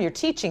same time, you're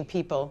teaching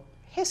people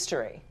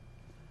history.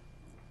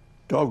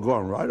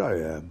 Doggone right I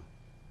am.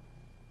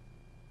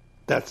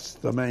 That's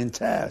the main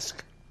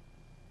task.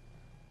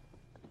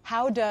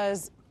 How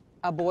does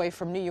a boy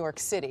from New York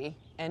City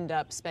end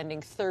up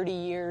spending 30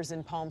 years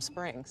in Palm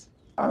Springs?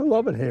 I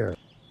love it here.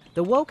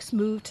 The Wouks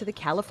moved to the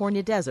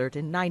California desert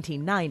in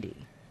 1990.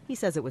 He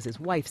says it was his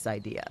wife's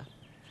idea.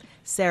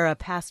 Sarah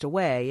passed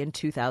away in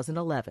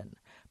 2011,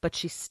 but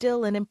she's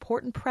still an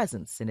important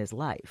presence in his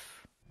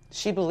life.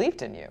 She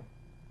believed in you.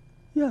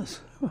 Yes.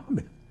 I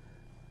mean,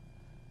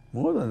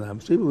 more than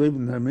that. She believed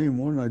in me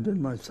more than I did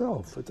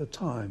myself at the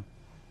time.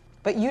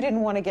 But you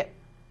didn't want to get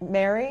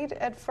married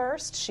at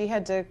first? She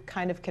had to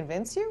kind of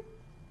convince you?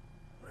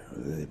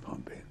 Really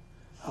pumping.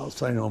 I'll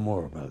say no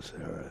more about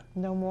Sarah.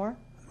 No more?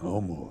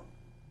 No more.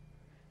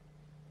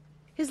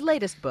 His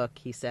latest book,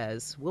 he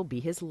says, will be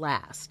his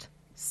last.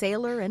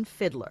 Sailor and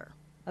Fiddler,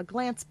 a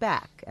glance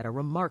back at a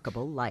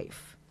remarkable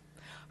life.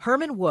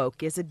 Herman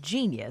Wouk is a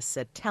genius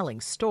at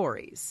telling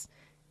stories.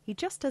 He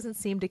just doesn't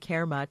seem to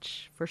care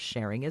much for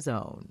sharing his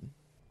own.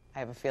 I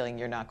have a feeling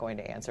you're not going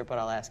to answer, but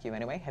I'll ask you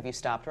anyway. Have you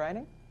stopped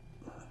writing?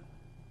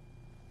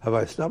 Have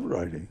I stopped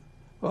writing?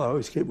 Well, I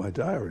always keep my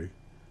diary.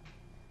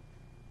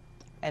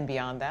 And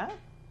beyond that?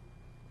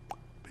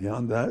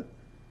 Beyond that,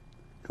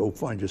 go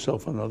find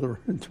yourself another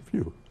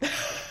interview.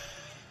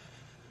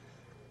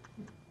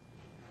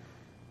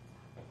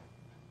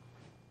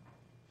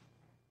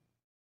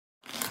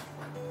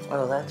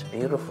 Oh, that's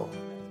beautiful.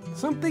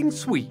 Something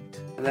sweet.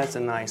 That's a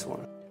nice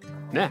one.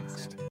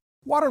 Next.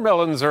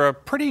 Watermelons are a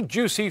pretty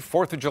juicy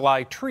 4th of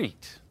July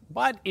treat.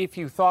 But if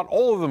you thought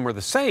all of them were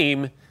the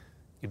same,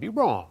 you'd be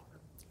wrong.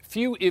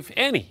 Few, if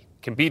any,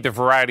 can beat the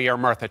variety our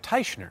Martha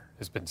Teichner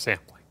has been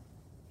sampling.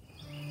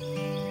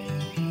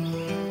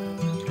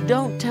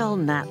 Don't tell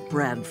Nat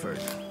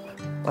Bradford.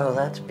 Oh,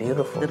 that's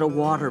beautiful. That a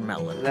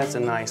watermelon. That's a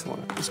nice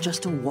one. It's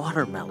just a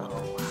watermelon.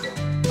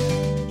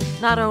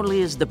 Not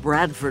only is the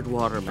Bradford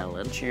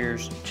watermelon,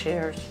 cheers,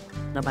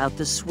 about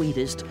the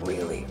sweetest,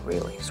 really,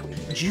 really sweet,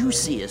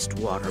 juiciest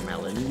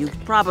watermelon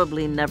you've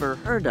probably never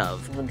heard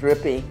of.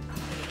 Drippy.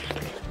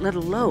 Let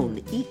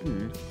alone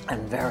eaten.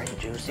 And very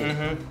juicy.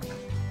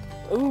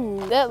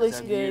 Ooh, that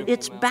looks good.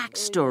 Its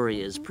backstory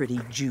is pretty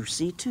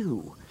juicy,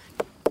 too.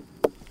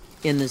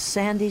 In the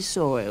sandy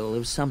soil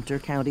of Sumter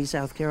County,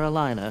 South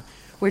Carolina,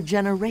 where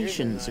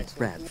generations of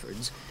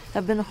Bradfords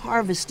have been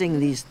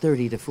harvesting these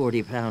 30 to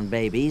 40-pound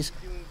babies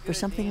for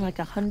something like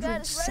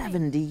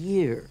 170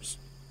 years.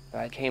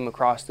 I came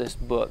across this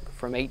book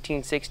from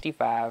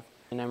 1865,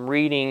 and I'm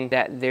reading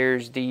that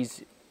there's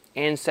these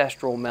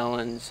ancestral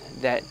melons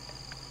that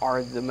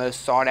are the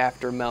most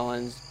sought-after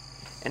melons,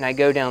 and I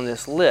go down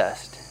this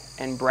list,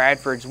 and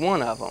Bradford's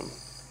one of them.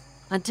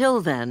 Until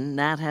then,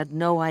 Nat had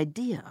no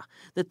idea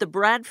that the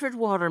Bradford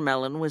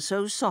watermelon was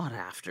so sought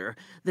after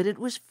that it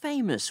was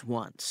famous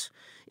once,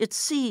 its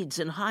seeds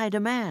in high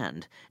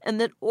demand, and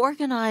that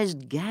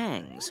organized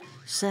gangs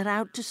set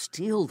out to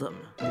steal them.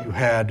 You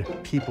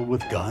had people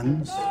with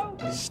guns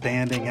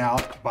standing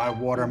out by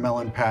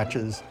watermelon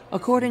patches.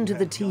 According to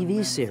the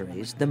TV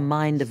series, The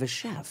Mind of a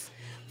Chef,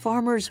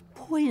 farmers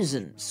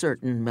poisoned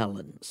certain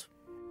melons.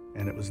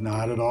 And it was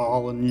not at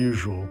all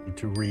unusual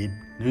to read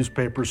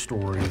newspaper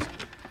stories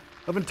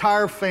of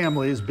entire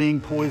families being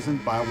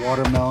poisoned by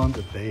watermelon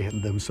that they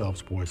had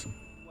themselves poisoned.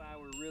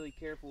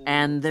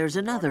 And there's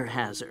another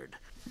hazard.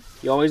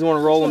 You always want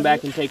to roll them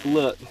back and take a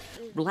look.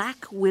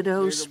 Black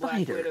widow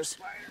spiders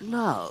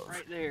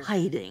love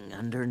hiding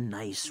under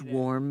nice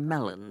warm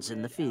melons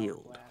in the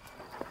field.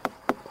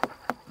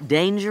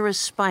 Dangerous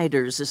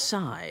spiders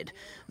aside,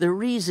 the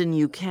reason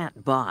you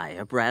can't buy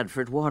a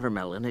Bradford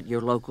watermelon at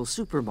your local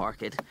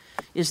supermarket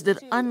is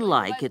that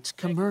unlike its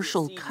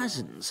commercial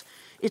cousins,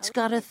 it's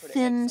got a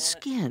thin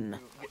skin,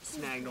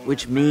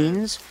 which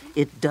means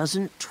it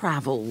doesn't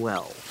travel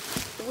well.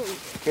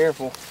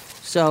 Careful.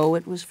 So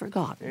it was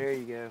forgotten. There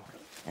you go.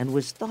 And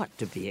was thought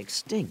to be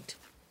extinct.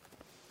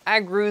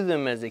 I grew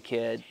them as a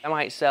kid. I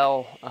might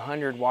sell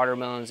 100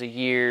 watermelons a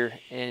year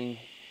and,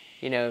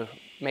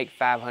 make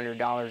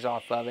 $500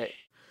 off of it.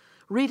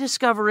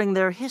 Rediscovering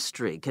their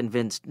history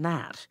convinced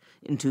Nat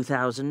in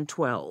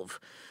 2012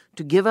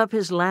 to give up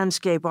his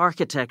landscape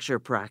architecture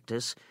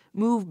practice,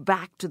 move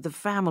back to the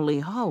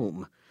family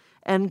home,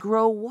 and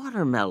grow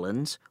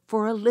watermelons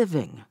for a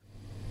living.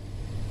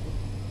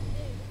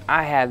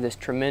 I have this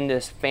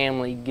tremendous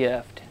family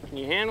gift. Can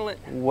you handle it?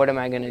 What am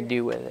I going to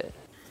do with it?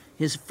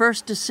 His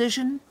first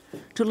decision?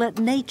 To let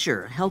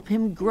nature help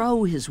him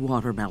grow his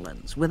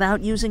watermelons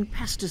without using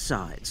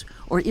pesticides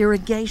or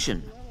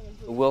irrigation.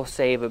 We'll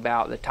save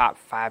about the top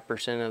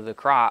 5% of the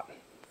crop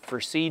for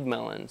seed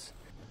melons.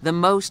 The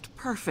most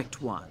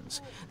perfect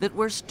ones that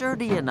were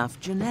sturdy enough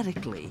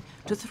genetically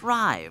to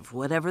thrive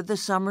whatever the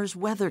summer's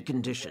weather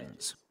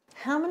conditions.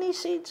 How many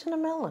seeds in a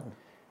melon?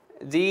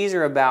 These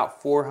are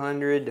about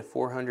 400 to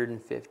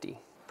 450.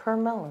 Per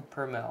melon?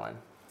 Per melon.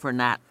 For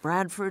Nat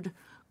Bradford,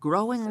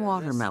 growing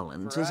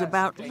watermelons is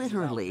about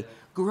literally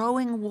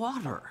growing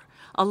water,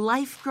 a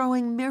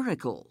life-growing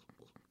miracle,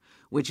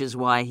 which is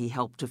why he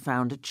helped to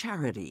found a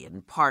charity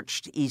in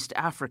parched East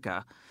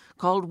Africa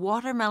called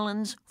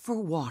Watermelons for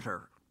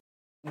Water.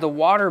 The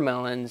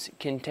watermelons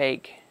can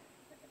take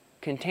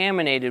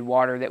contaminated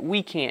water that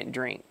we can't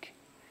drink,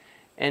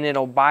 and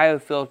it'll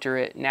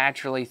biofilter it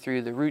naturally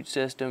through the root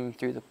system,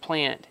 through the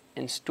plant,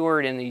 and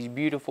store it in these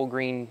beautiful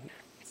green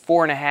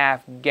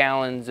 4.5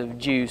 gallons of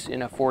juice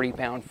in a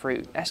 40-pound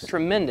fruit. That's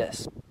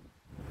tremendous.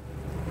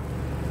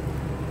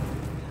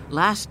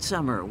 Last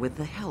summer, with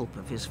the help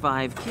of his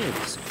 5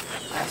 kids,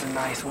 that's a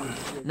nice one.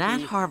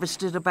 Nat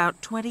harvested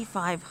about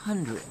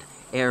 2,500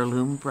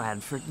 heirloom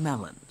Bradford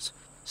melons.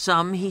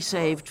 Some he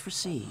saved for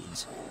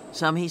seeds.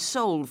 Some he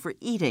sold for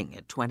eating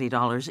at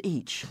 $20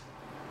 each.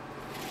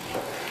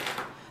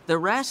 The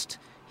rest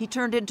he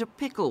turned into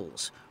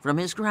pickles from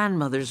his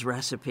grandmother's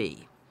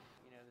recipe.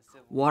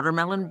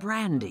 Watermelon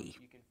brandy,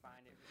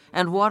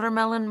 and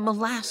watermelon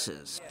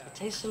molasses. It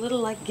tastes a little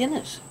like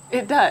Guinness.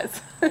 It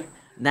does.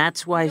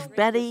 Nat's wife,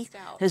 Betty,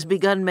 has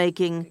begun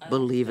making,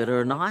 believe it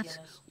or not,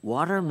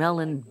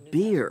 watermelon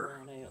beer.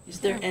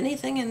 Is there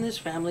anything in this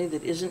family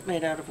that isn't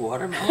made out of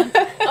watermelon?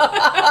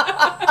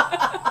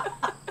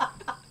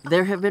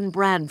 There have been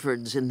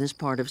Bradfords in this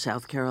part of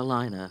South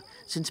Carolina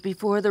since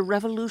before the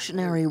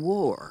Revolutionary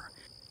War.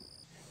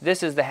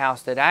 This is the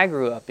house that I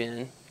grew up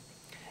in,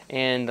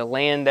 and the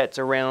land that's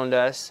around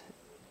us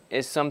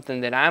is something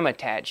that I'm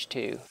attached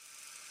to.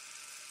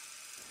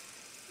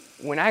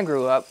 When I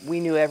grew up, we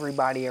knew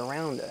everybody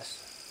around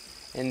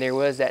us, and there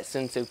was that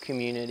sense of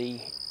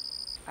community.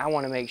 I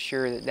want to make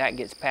sure that that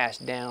gets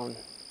passed down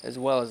as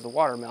well as the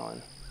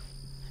watermelon.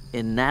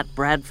 In Nat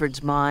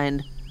Bradford's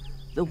mind,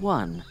 the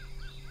one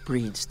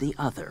breeds the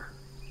other.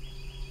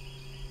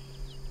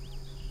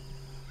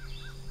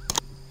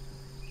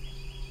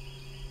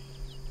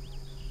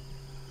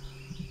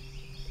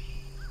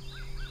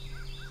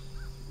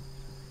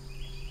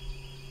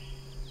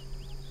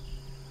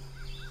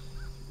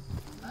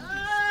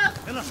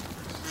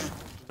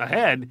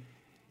 Ahead,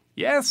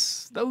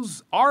 yes,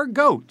 those are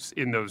goats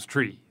in those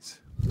trees.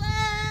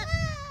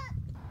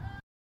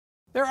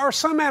 There are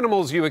some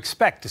animals you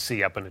expect to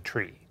see up in a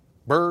tree.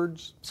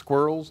 Birds,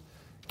 squirrels,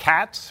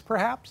 cats,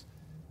 perhaps.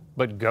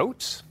 But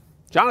goats?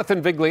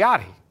 Jonathan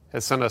Vigliotti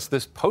has sent us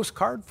this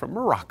postcard from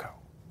Morocco.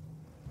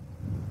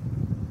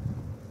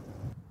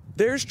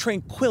 There's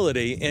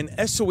tranquility in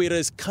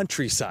Essaouira's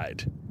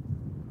countryside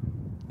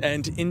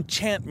and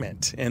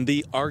enchantment in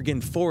the Argan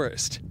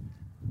forest.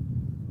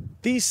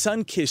 These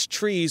sun-kissed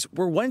trees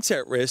were once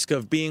at risk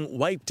of being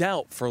wiped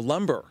out for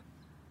lumber.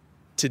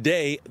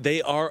 Today,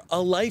 they are a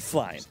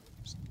lifeline,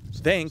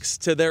 thanks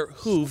to their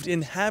hooved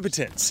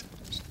inhabitants.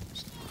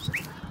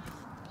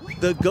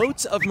 The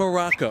goats of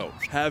Morocco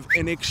have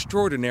an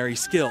extraordinary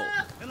skill.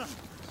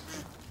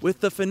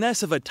 With the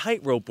finesse of a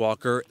tightrope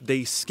walker,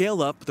 they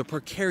scale up the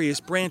precarious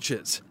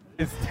branches.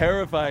 It's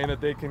terrifying that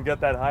they can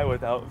get that high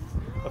without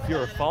a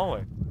fear of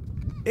falling.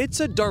 It's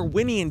a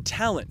Darwinian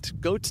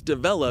talent goats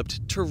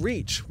developed to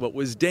reach what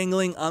was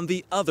dangling on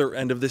the other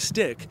end of the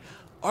stick,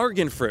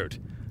 argan fruit.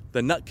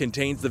 The nut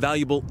contains the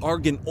valuable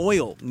argan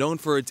oil, known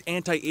for its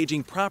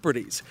anti-aging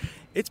properties.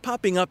 It's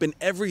popping up in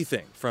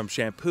everything from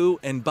shampoo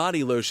and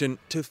body lotion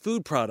to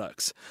food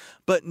products.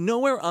 But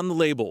nowhere on the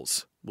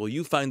labels will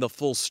you find the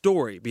full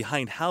story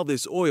behind how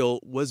this oil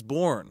was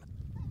born.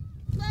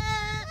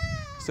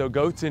 So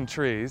goats in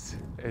trees,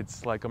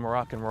 it's like a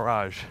Moroccan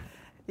mirage.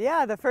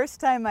 Yeah, the first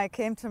time I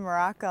came to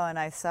Morocco and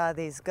I saw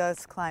these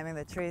goats climbing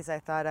the trees, I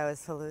thought I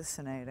was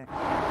hallucinating.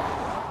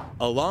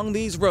 Along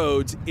these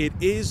roads, it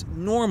is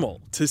normal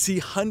to see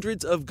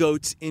hundreds of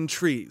goats in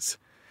trees.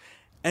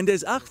 And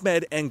as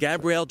Ahmed and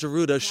Gabrielle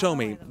Jaruda show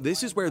me,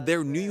 this is where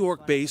their New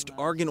York-based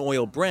argan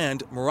oil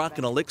brand,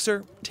 Moroccan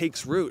Elixir,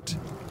 takes root.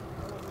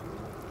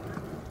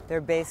 They're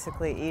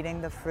basically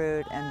eating the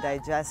fruit and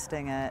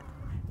digesting it,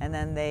 and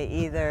then they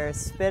either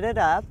spit it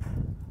up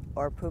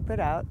or poop it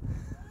out.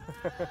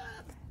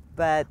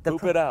 But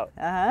poop it out.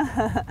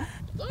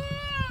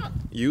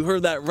 You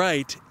heard that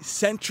right.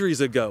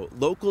 Centuries ago,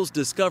 locals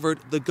discovered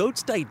the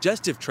goat's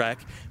digestive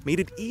tract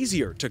made it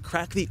easier to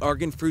crack the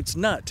argan fruit's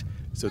nut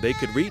so they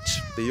could reach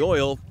the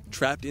oil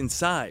trapped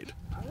inside.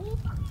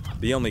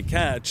 The only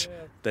catch,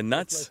 the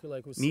nuts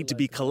need to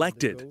be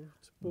collected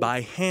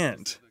by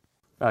hand.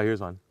 Oh,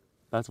 here's one.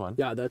 That's one.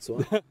 Yeah, that's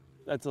one.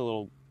 That's a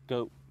little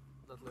goat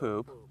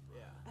poop.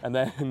 And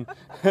then,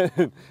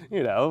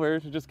 we're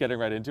just getting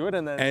right into it.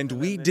 And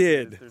we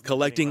did,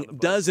 collecting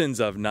dozens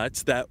of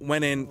nuts that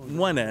went in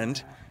one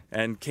end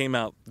and came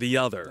out the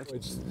other.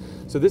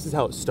 So this is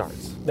how it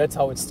starts. That's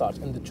how it starts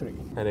in the tree.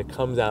 And it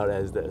comes out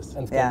as this.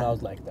 And come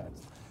out like that.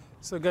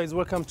 So guys,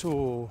 welcome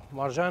to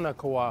Marjana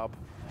Co-op.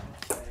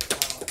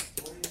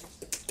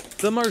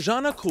 The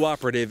Marjana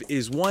Cooperative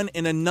is one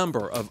in a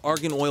number of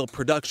argan oil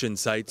production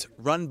sites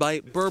run by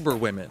Berber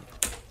women.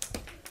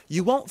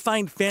 You won't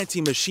find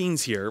fancy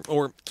machines here,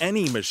 or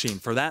any machine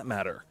for that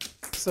matter.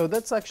 So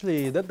that's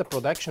the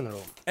production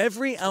room.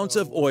 Every ounce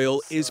of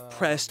oil is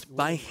pressed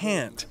by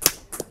hand.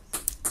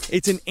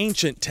 It's an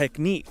ancient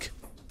technique.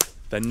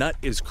 The nut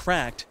is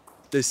cracked,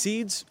 the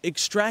seeds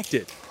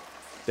extracted.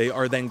 They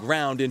are then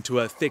ground into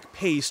a thick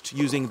paste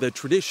using the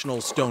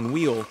traditional stone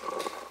wheel.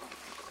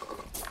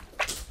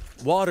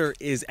 Water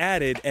is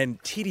added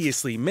and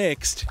tediously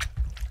mixed,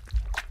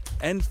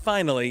 and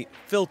finally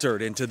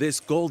filtered into this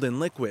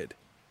golden liquid.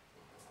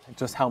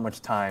 Just how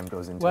much time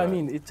goes into it? Well, I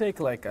mean, it takes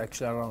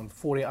actually around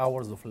 40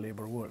 hours of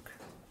labor work.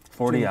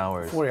 40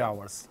 hours? 40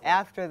 hours.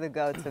 After the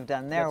goats have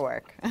done their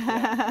work.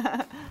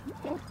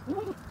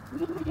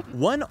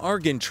 One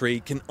argan tree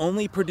can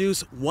only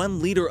produce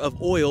 1 liter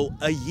of oil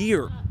a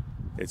year.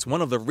 It's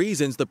one of the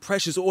reasons the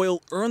precious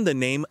oil earned the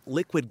name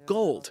liquid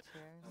gold.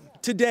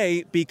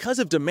 Today, because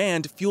of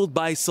demand fueled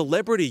by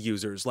celebrity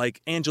users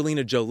like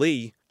Angelina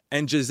Jolie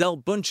and Gisele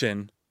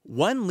Bündchen,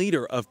 1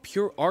 liter of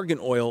pure argan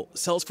oil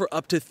sells for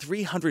up to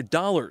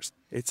 $300.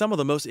 It's some of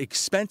the most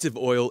expensive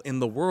oil in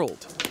the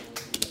world.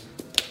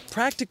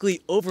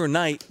 Practically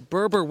overnight,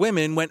 Berber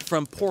women went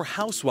from poor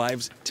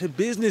housewives to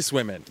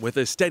businesswomen with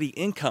a steady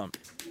income.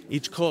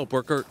 Each co-op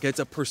worker gets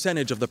a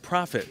percentage of the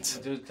profits.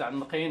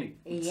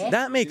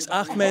 That makes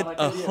Ahmed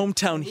a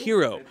hometown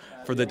hero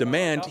for the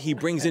demand he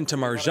brings into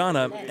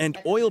Marjana and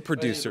oil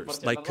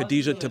producers like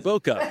Khadija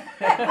Taboka,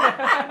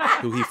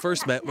 who he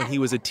first met when he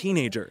was a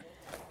teenager.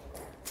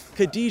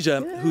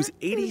 Khadija, who's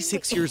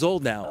 86 years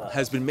old now,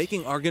 has been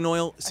making argan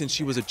oil since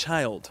she was a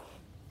child.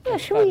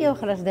 She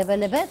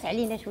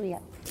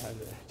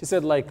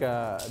said,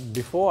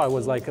 before I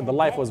was the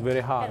life was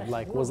very hard,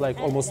 was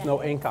almost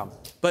no income.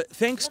 But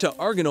thanks to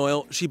argan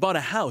oil, she bought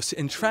a house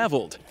and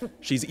traveled.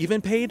 She's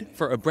even paid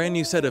for a brand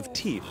new set of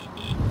teeth.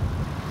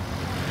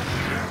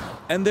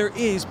 And there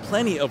is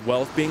plenty of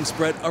wealth being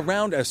spread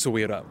around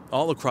Essaouira.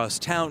 All across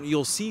town,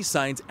 you'll see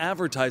signs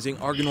advertising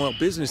argan oil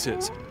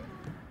businesses.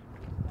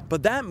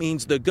 But that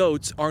means the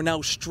goats are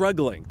now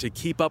struggling to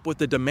keep up with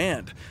the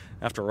demand.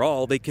 After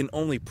all, they can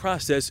only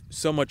process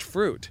so much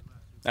fruit.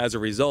 As a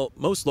result,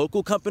 most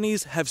local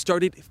companies have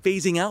started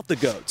phasing out the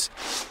goats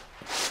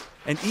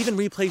and even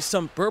replaced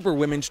some Berber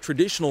women's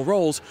traditional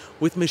roles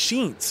with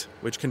machines,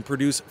 which can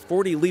produce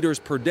 40 liters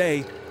per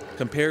day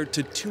compared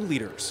to 2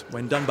 liters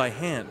when done by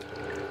hand.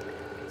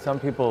 Some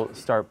people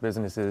start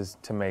businesses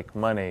to make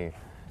money.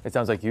 It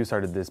sounds like you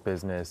started this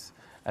business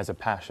as a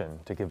passion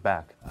to give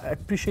back. I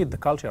appreciate the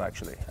culture,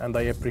 actually, and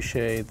I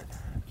appreciate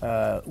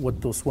what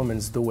those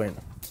women's doing.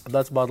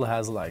 That bottle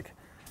has a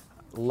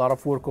lot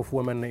of work of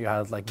women. You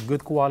have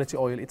good quality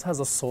oil. It has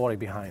a story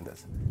behind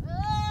it.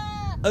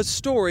 A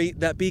story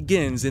that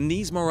begins in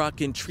these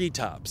Moroccan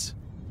treetops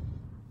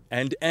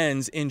and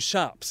ends in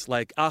shops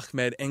like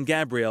Ahmed and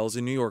Gabrielle's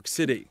in New York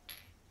City.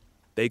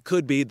 They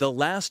could be the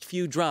last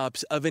few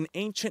drops of an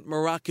ancient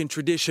Moroccan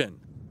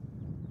tradition,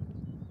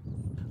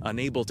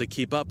 unable to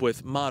keep up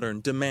with modern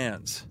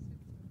demands.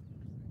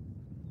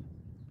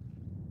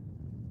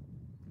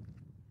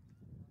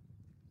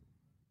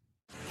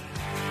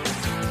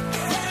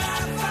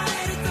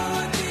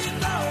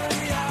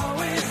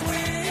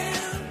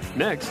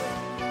 Next,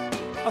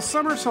 a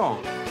summer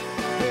song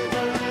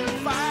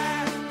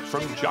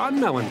from John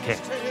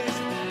Mellencamp.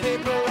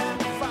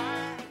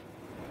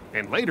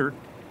 And later,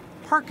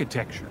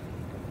 architecture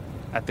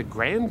at the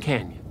Grand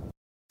Canyon.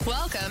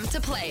 Welcome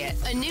to Play It,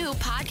 a new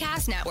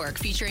podcast network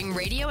featuring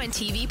radio and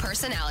TV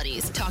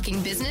personalities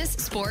talking business,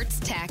 sports,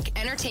 tech,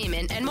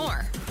 entertainment, and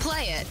more.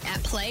 Play it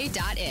at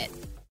play.it.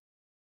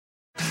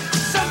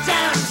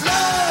 Sometimes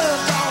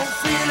love don't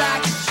feel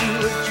like it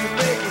should, you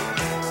make it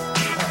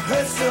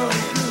hurt so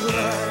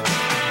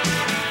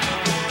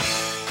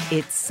good.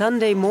 It's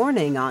Sunday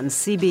morning on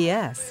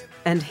CBS,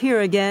 and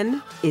here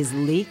again is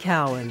Lee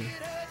Cowan.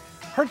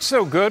 Hurt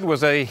So Good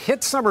was a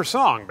hit summer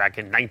song back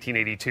in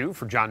 1982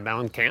 for John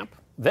Mellencamp,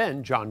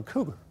 then John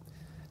Cougar.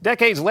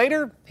 Decades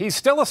later, he's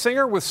still a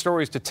singer with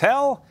stories to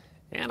tell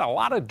and a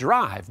lot of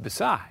drive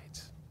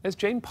besides, as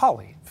Jane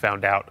Pauley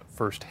found out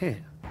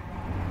firsthand.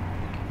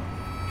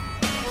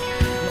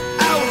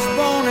 I was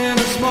born in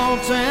a small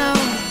town,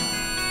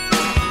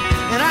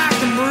 and I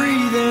can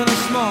breathe in a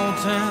small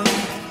town.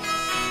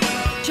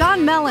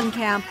 John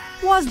Mellencamp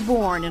was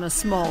born in a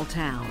small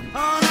town.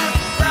 Oh,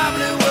 that's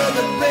probably where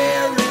they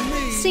bury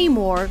me.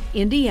 Seymour,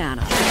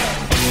 Indiana.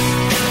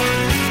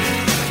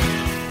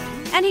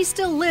 And he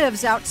still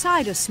lives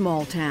outside a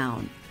small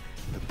town.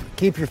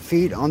 Keep your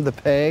feet on the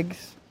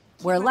pegs.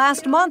 Where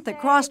last month it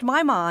crossed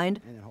my mind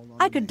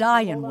I could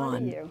die in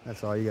one.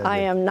 That's all you got to do. I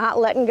am not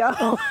letting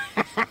go.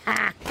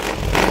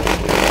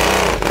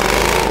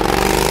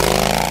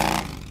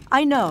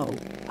 I know,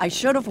 I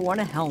should have worn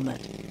a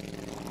helmet.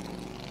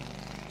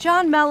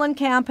 John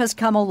Mellencamp has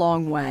come a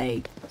long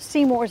way.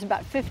 Seymour's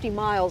about 50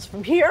 miles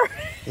from here.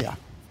 Yeah.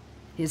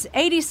 His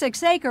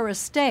 86-acre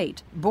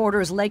estate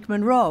borders Lake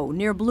Monroe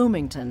near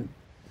Bloomington.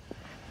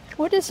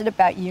 What is it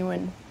about you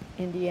in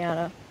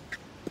Indiana?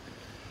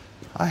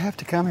 I have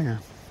to come here.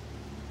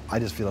 I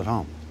just feel at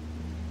home.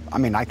 I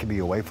mean, I could be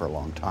away for a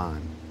long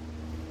time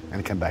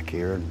and come back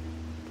here and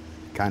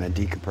kind of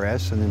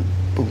decompress and then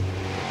boom.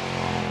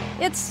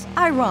 It's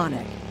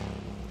ironic.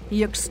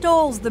 He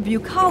extols the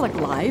bucolic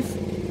life,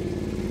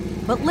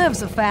 but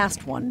lives a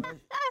fast one.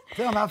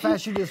 Tell him how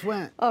fast you just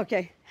went.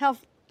 Okay.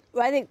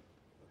 I think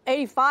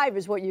 85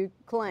 is what you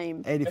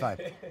claim.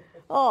 85.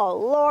 Oh,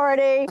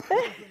 Lordy.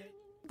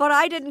 But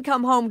I didn't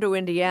come home to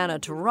Indiana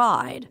to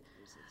ride.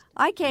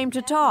 I came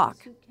to talk.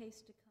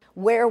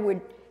 Where would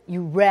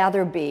you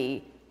rather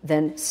be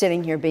than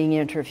sitting here being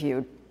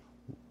interviewed?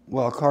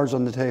 Well, cards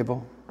on the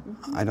table.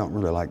 I don't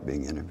really like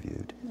being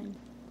interviewed.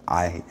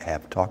 I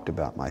have talked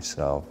about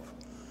myself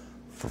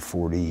for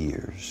 40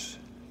 years,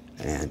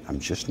 and I'm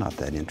just not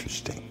that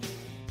interesting.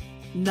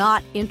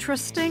 Not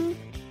interesting?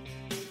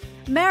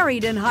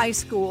 Married in high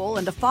school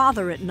and a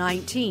father at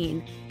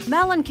 19,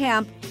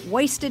 Mellencamp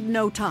wasted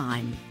no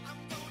time.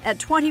 At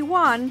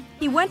 21,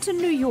 he went to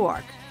New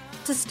York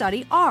to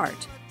study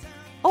art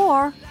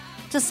or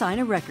to sign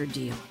a record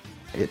deal.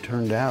 It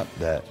turned out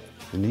that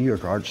the New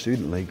York Art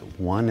Student League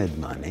wanted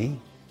money,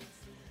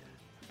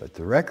 but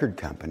the record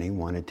company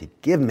wanted to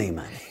give me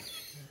money.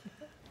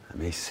 Let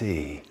me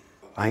see.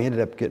 I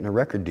ended up getting a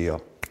record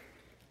deal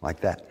like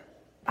that.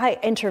 I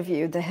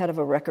interviewed the head of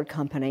a record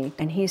company,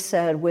 and he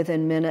said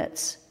within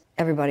minutes,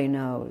 everybody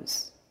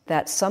knows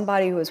that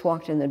somebody who has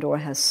walked in the door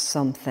has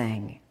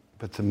something.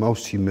 But the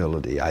most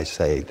humility, I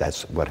say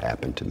that's what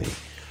happened to me.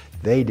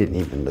 They didn't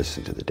even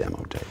listen to the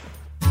demo tape.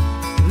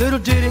 Little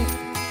ditty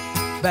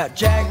about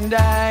Jack and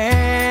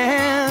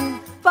Diane.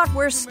 But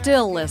we're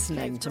still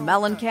listening to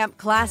Mellencamp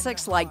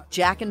classics like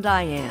Jack and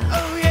Diane.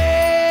 Oh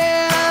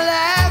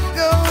yeah, life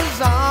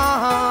goes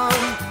on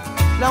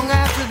long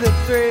after the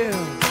thrill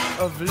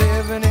of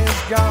living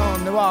is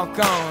gone. They walk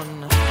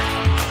on.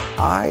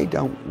 I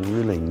don't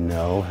really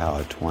know how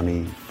a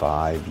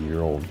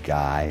 25-year-old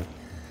guy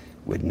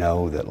would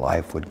know that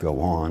life would go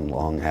on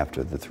long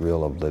after the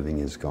thrill of living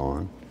is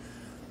gone.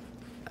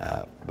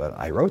 But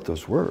I wrote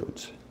those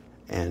words.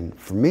 And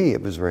for me,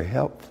 it was very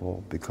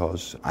helpful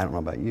because, I don't know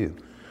about you,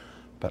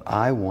 but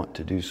I want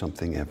to do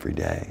something every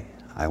day.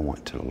 I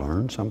want to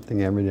learn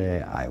something every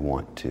day. I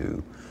want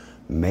to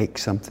make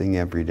something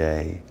every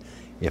day.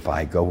 If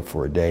I go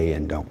for a day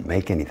and don't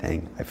make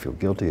anything, I feel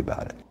guilty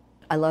about it.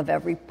 I love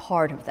every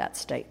part of that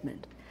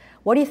statement.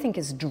 What do you think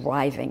is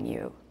driving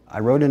you?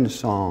 I wrote in a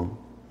song,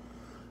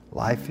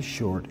 life is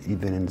short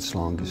even in its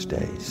longest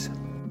days.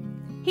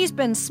 He's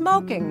been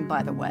smoking,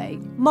 by the way,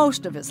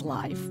 most of his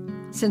life,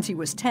 since he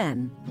was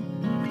 10.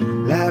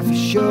 Life is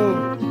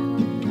short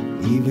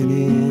even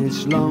in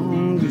its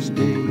longest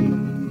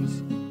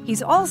days.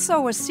 He's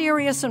also a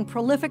serious and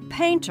prolific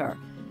painter.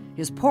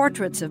 His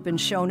portraits have been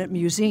shown at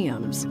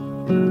museums.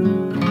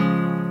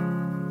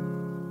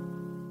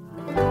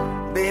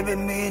 Baby,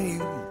 me and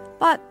you.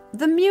 But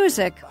the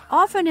music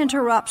often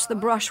interrupts the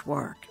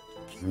brushwork.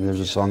 And there's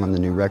a song on the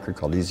new record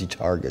called Easy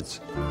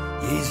Targets.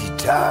 Easy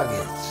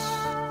targets,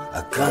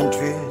 a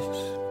country's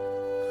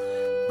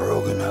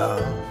broken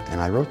up.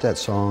 And I wrote that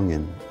song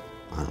in,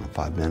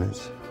 5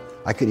 minutes.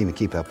 I couldn't even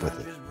keep up with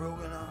it.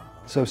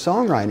 So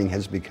songwriting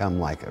has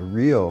become like a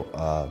real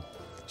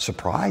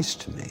surprise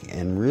to me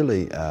and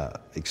really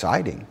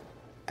exciting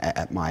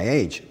at my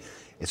age.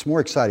 It's more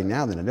exciting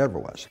now than it ever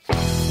was.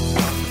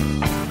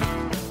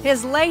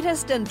 His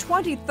latest and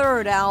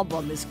 23rd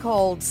album is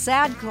called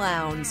Sad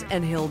Clowns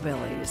and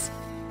Hillbillies.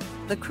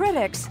 The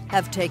critics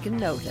have taken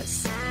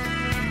notice.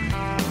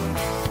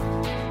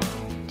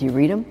 Do you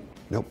read them?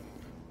 Nope.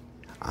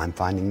 I'm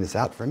finding this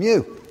out from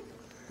you.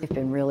 You've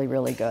been really,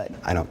 really good.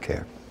 I don't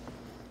care.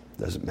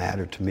 Doesn't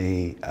matter to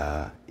me.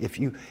 If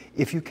you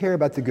care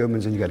about the good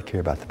ones, then you got to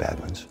care about the bad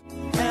ones.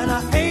 And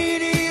I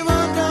ain't even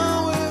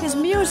done with His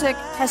music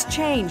has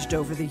changed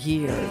over the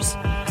years.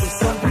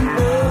 some people.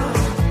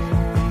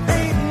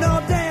 Ain't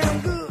no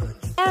damn good.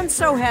 And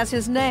so has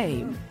his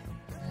name.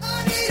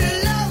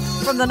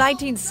 From the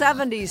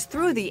 1970s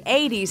through the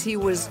 80s, he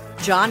was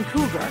John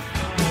Cougar.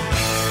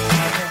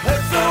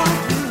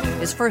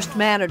 His first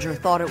manager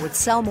thought it would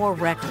sell more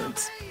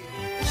records.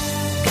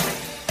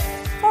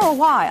 For a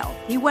while,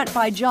 he went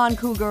by John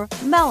Cougar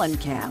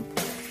Mellencamp.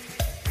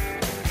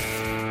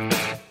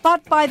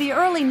 But by the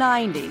early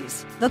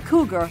 90s, the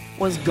Cougar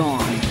was gone.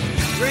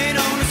 Rain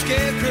on the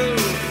scarecrow,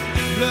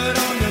 blood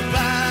on the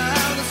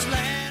violence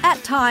land.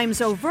 At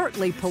times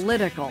overtly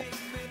political,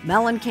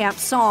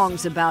 Mellencamp's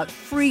songs about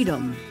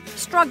freedom,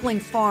 struggling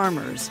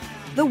farmers,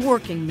 the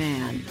working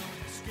man,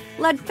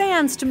 led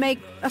fans to make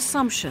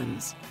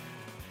assumptions.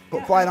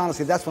 But quite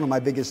honestly, that's one of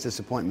my biggest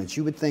disappointments.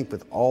 You would think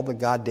with all the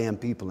goddamn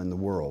people in the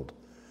world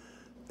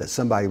that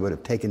somebody would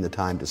have taken the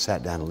time to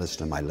sat down and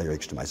listen to my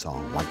lyrics to my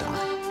song one time.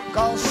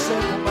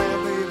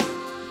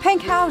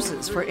 Pink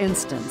Houses, for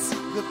instance,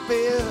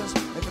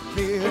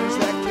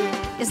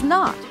 is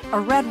not a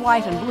red,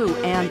 white, and blue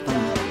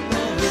anthem.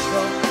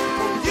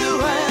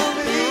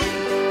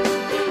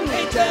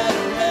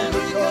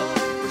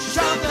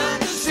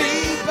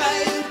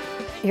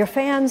 Your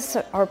fans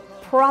are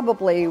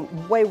probably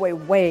way, way,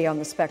 way on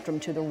the spectrum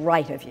to the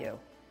right of you.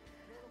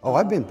 Oh,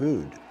 I've been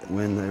booed.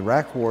 When the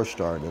Iraq War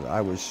started,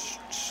 I was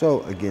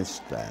so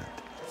against that.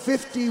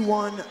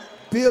 $51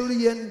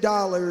 billion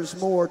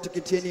more to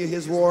continue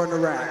his war in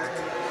Iraq.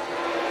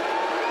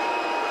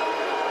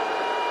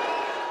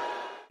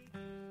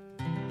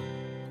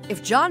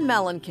 If John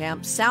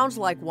Mellencamp sounds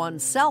like one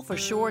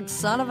self-assured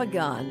son of a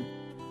gun,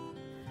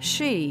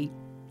 she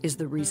is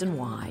the reason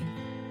why.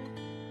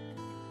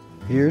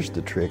 Here's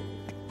the trick.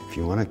 If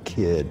you want a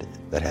kid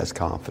that has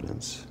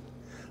confidence,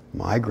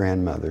 my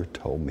grandmother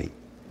told me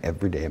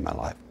every day of my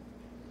life,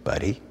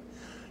 buddy,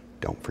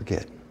 don't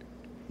forget,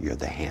 you're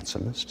the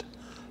handsomest,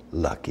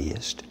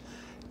 luckiest,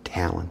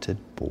 talented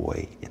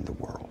boy in the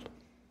world.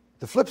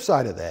 The flip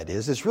side of that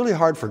is it's really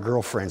hard for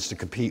girlfriends to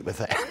compete with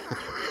that.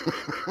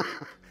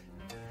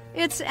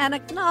 It's an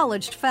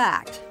acknowledged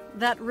fact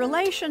that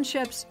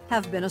relationships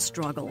have been a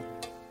struggle.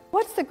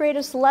 What's the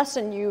greatest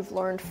lesson you've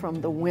learned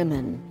from the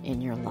women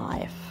in your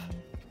life?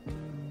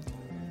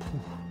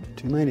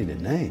 Too many to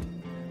name.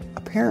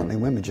 Apparently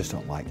women just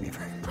don't like me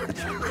very much.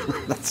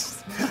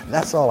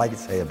 That's all I can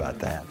say about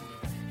that.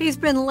 He's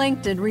been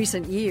linked in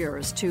recent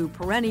years to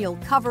perennial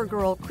cover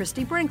girl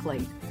Christy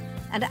Brinkley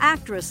and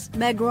actress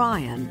Meg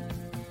Ryan.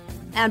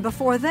 And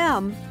before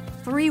them,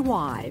 3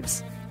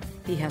 wives.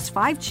 He has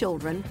 5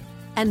 children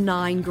and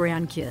 9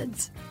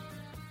 grandkids.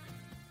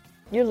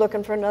 You're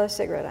looking for another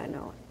cigarette, I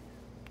know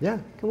it. Yeah.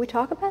 Can we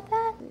talk about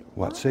that?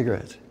 What,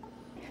 cigarettes?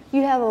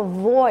 You have a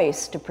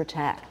voice to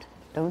protect,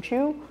 don't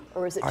you?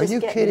 Or is it just Are you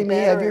kidding me?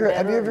 Have you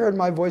ever heard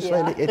my voice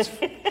lately? It's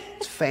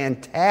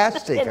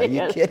fantastic. Are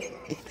you kidding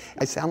me?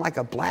 I sound like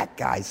a black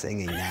guy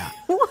singing now.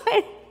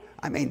 What?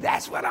 I mean,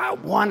 that's what I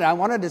wanted. I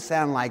wanted to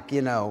sound like,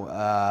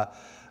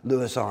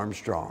 Louis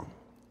Armstrong.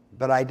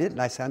 But I didn't.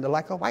 I sounded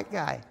like a white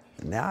guy.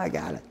 And now I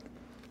got it.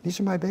 These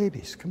are my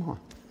babies. Come on.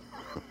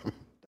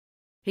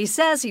 He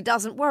says he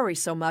doesn't worry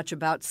so much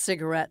about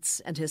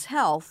cigarettes and his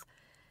health.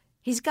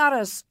 He's got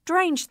a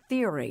strange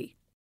theory.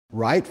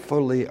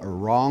 Rightfully or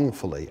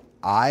wrongfully,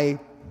 I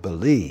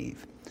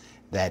believe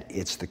that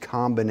it's the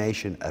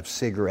combination of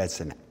cigarettes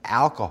and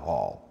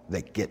alcohol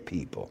that get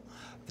people,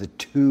 the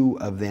two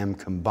of them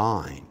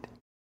combined.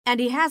 And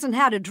he hasn't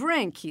had a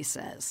drink, he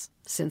says,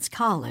 since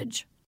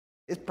college.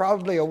 It's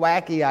probably a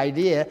wacky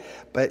idea,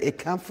 but it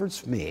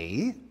comforts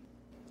me.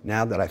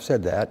 Now that I've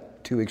said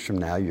that, 2 weeks from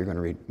now, you're going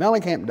to read,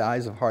 Mellencamp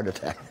dies of heart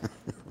attack.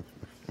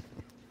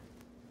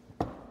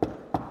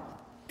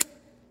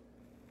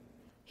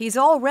 He's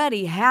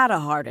already had a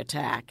heart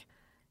attack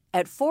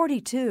at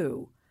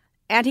 42,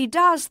 and he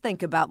does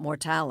think about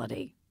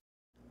mortality.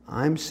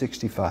 I'm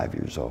 65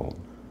 years old.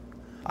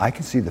 I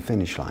can see the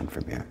finish line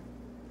from here.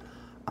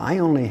 I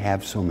only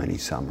have so many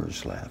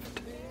summers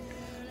left,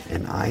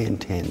 and I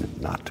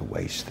intend not to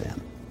waste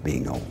them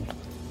being old.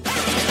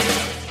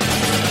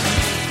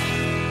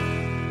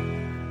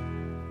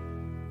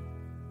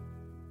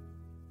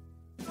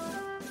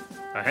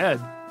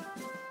 Ahead.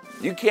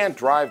 You can't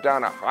drive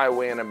down a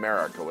highway in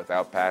America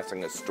without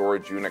passing a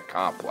storage unit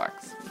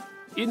complex.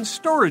 In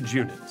storage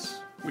units,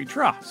 we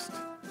trust.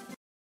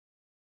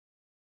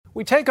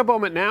 We take a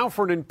moment now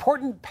for an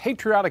important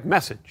patriotic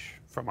message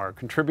from our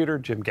contributor,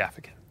 Jim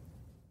Gaffigan.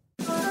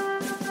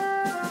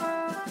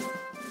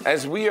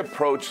 As we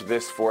approach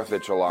this 4th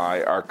of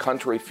July, our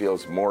country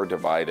feels more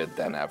divided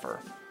than ever.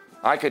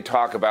 I could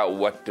talk about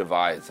what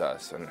divides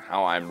us and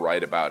how I'm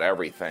right about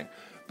everything,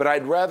 but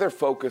I'd rather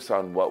focus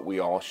on what we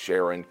all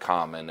share in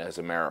common as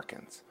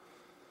Americans.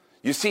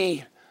 You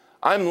see,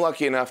 I'm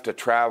lucky enough to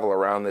travel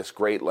around this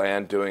great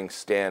land doing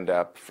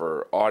stand-up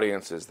for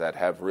audiences that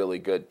have really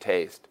good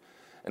taste,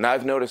 and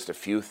I've noticed a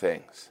few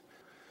things.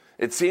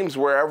 It seems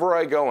wherever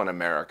I go in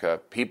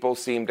America, people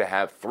seem to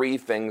have 3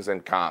 things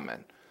in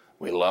common.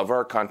 We love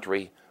our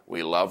country,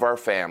 we love our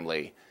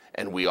family,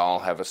 and we all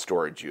have a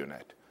storage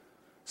unit.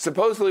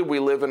 Supposedly we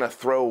live in a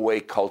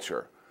throwaway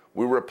culture.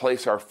 We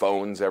replace our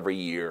phones every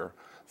year,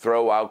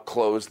 throw out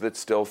clothes that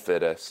still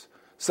fit us.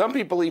 Some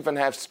people even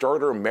have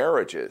starter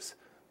marriages,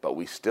 but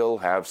we still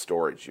have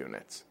storage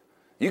units.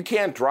 You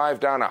can't drive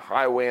down a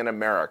highway in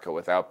America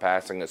without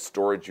passing a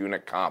storage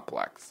unit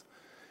complex.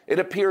 It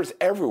appears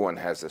everyone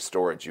has a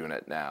storage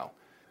unit now.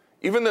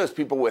 Even those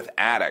people with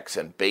attics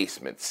and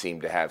basements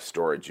seem to have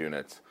storage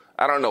units.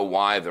 I don't know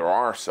why there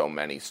are so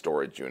many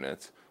storage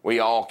units. We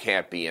all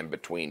can't be in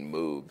between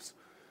moves.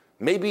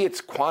 Maybe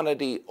it's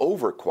quantity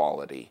over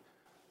quality.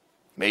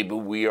 Maybe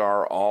we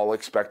are all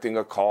expecting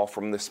a call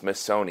from the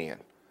Smithsonian.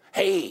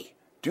 Hey,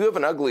 do you have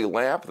an ugly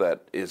lamp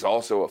that is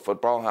also a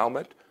football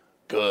helmet?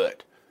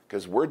 Good,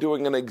 because we're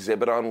doing an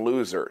exhibit on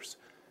losers.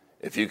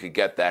 If you could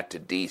get that to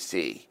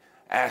D.C.,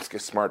 ask a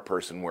smart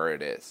person where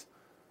it is.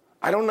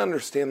 I don't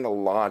understand the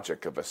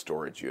logic of a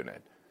storage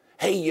unit.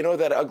 Hey, you know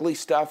that ugly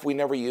stuff we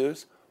never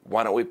use?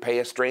 Why don't we pay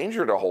a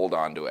stranger to hold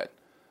on to it?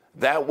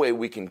 That way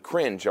we can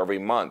cringe every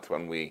month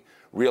when we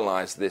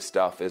realize this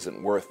stuff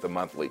isn't worth the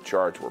monthly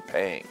charge we're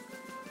paying.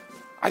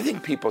 I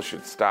think people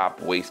should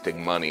stop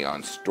wasting money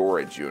on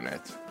storage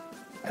units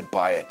and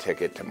buy a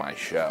ticket to my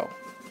show.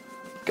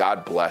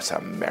 God bless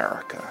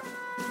America.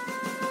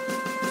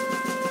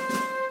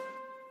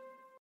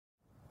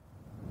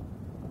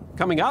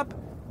 Coming up,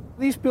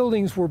 these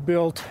buildings were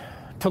built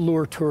to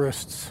lure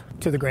tourists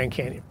to the Grand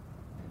Canyon.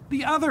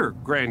 The other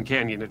Grand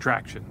Canyon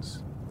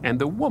attractions and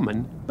the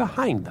woman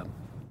behind them.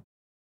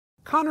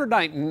 Connor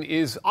Knighton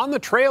is on the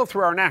trail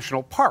through our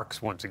national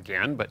parks once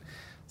again, but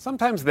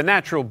sometimes the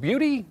natural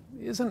beauty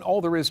isn't all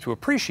there is to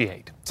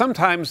appreciate.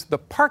 Sometimes the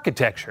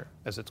parkitecture,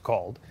 as it's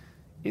called,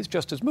 is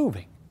just as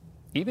moving,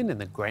 even in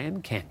the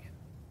Grand Canyon.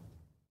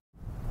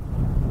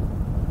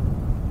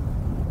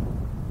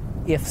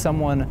 If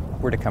someone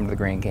were to come to the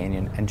Grand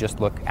Canyon and just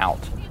look out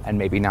and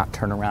maybe not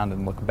turn around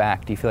and look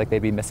back, do you feel like they'd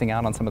be missing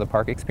out on some of the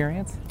park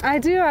experience? I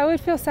do. I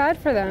would feel sad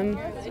for them.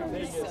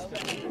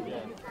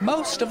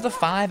 Most of the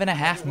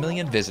 5.5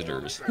 million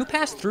visitors who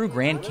pass through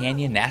Grand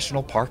Canyon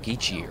National Park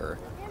each year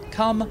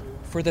come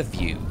for the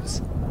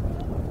views.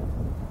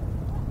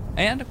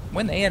 And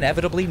when they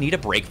inevitably need a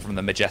break from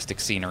the majestic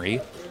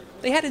scenery,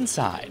 they head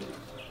inside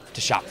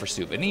to shop for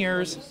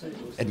souvenirs,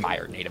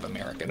 admire Native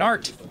American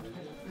art,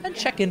 and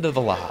check into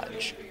the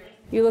lodge.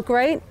 You look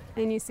right,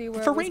 and you see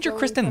where. For Ranger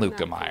Kristen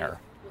Lukemeyer,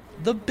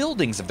 the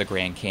buildings of the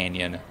Grand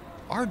Canyon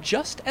are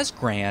just as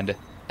grand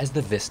as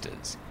the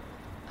vistas.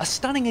 A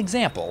stunning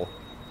example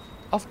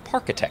of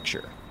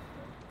parkitecture.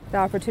 The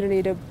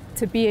opportunity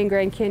to be in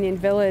Grand Canyon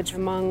Village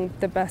among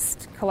the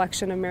best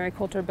collection of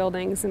mariculture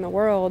buildings in the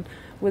world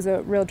was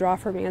a real draw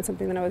for me and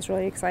something that I was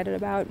really excited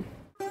about.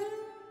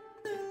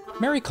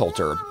 Mary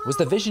Coulter was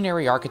the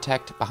visionary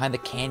architect behind the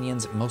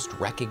canyon's most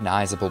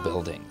recognizable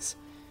buildings.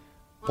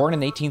 Born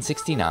in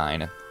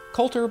 1869,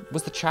 Coulter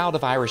was the child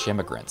of Irish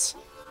immigrants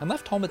and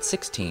left home at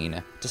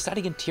 16 to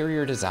study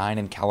interior design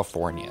in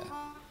California.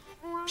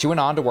 She went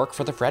on to work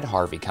for the Fred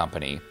Harvey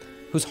Company,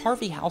 whose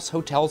Harvey House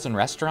hotels and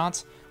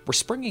restaurants were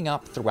springing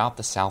up throughout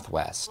the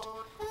Southwest.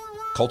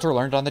 Coulter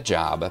learned on the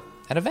job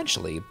and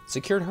eventually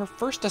secured her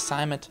first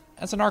assignment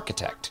as an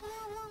architect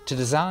to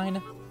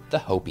design the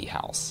Hopi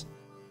House.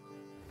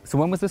 So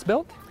when was this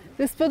built?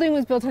 This building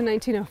was built in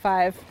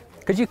 1905.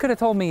 Because you could have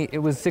told me it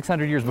was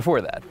 600 years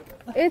before that.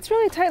 It's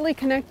really tightly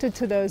connected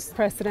to those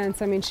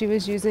precedents. I mean, she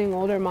was using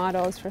older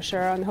models for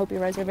sure on the Hopi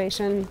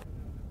Reservation.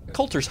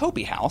 Coulter's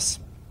Hopi House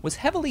was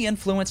heavily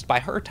influenced by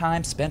her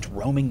time spent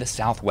roaming the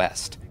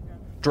Southwest,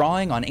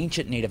 drawing on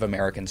ancient Native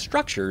American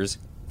structures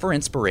for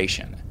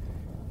inspiration.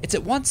 It's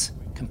at once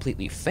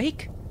completely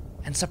fake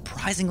and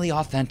surprisingly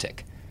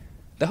authentic.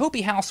 The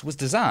Hopi House was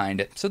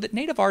designed so that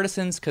Native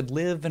artisans could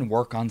live and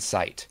work on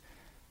site.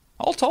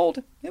 All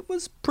told, it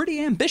was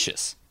pretty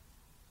ambitious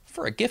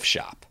for a gift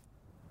shop.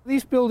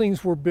 These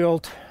buildings were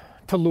built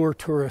to lure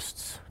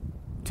tourists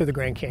to the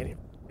Grand Canyon.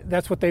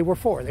 That's what they were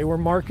for. They were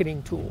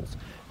marketing tools.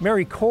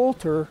 Mary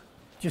Coulter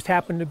just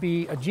happened to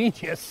be a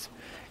genius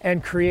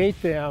and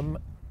create them,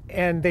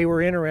 and they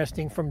were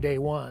interesting from day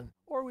one.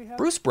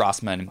 Bruce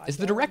Brossman is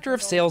the director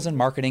of sales and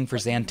marketing for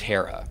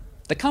Xanterra,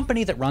 the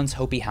company that runs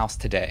Hopi House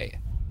today.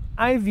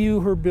 I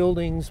view her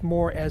buildings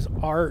more as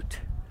art,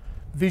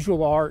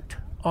 visual art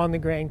on the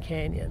Grand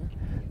Canyon,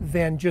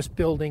 than just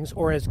buildings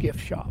or as gift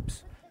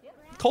shops.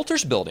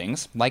 Coulter's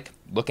buildings, like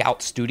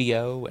Lookout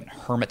Studio and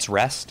Hermit's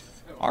Rest,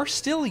 are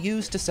still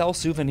used to sell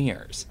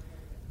souvenirs.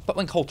 But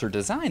when Coulter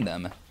designed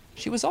them,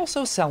 she was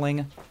also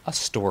selling a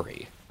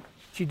story.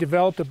 She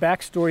developed a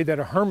backstory that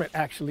a hermit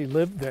actually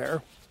lived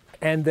there,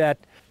 and that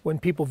when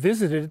people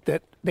visited,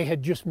 that they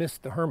had just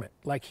missed the hermit.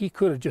 Like he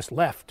could have just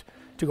left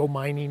to go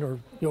mining or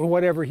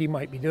whatever he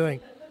might be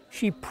doing.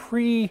 She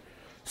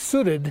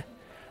pre-sooted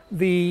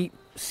the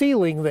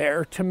ceiling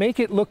there to make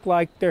it look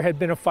like there had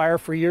been a fire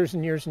for years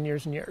and years and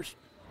years and years.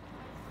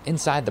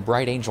 Inside the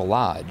Bright Angel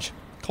Lodge,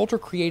 Coulter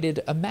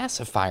created a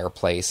massive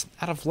fireplace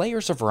out of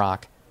layers of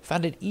rock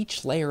found at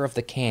each layer of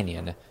the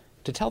canyon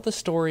to tell the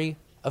story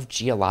of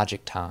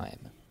geologic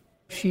time.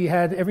 She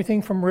had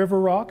everything from river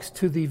rocks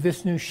to the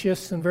Vishnu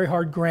schists and very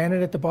hard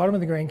granite at the bottom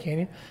of the Grand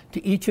Canyon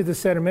to each of the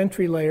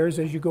sedimentary layers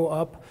as you go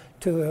up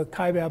to the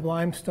Kaibab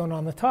limestone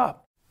on the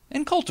top.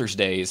 In Coulter's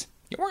days,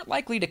 you weren't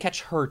likely to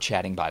catch her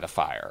chatting by the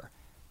fire.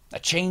 A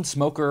chain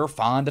smoker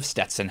fond of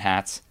Stetson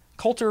hats,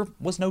 Coulter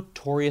was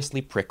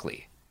notoriously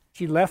prickly.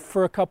 She left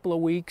for a couple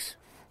of weeks,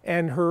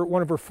 and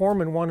one of her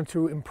foremen wanted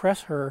to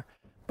impress her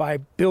by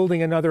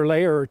building another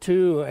layer or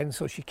two, and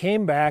so she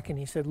came back and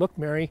he said, "Look,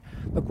 Mary,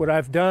 look what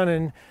I've done,"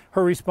 and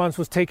her response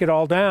was, "Take it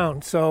all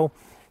down." So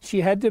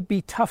she had to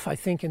be tough, I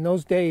think, in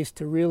those days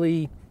to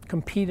really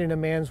compete in a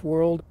man's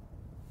world.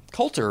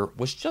 Coulter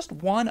was just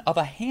one of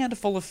a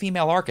handful of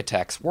female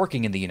architects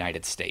working in the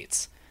United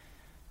States.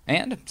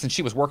 And since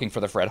she was working for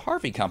the Fred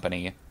Harvey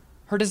Company,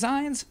 her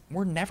designs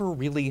were never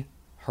really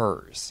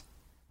hers.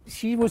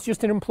 She was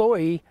just an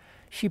employee.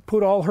 She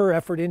put all her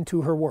effort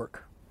into her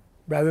work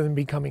rather than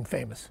becoming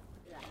famous.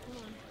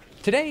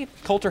 Today,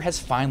 Coulter has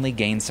finally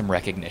gained some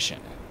recognition.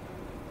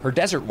 Her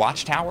desert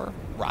watchtower,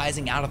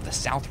 rising out of the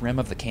south rim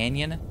of the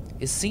canyon,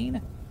 is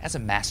seen as a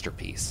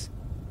masterpiece.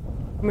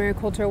 Mary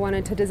Coulter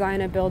wanted to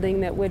design a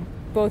building that would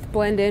both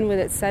blend in with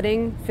its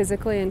setting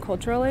physically and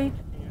culturally,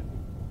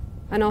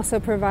 and also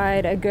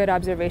provide a good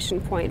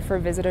observation point for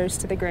visitors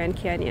to the Grand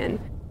Canyon.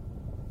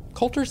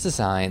 Coulter's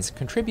designs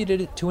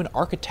contributed to an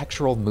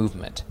architectural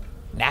movement,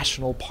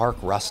 National Park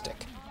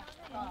Rustic,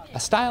 a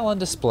style on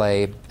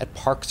display at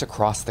parks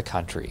across the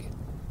country.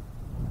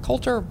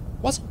 Coulter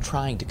wasn't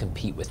trying to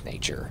compete with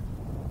nature.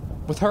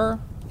 With her,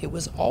 it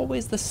was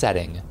always the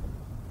setting,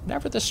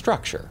 never the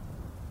structure,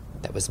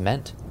 that was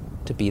meant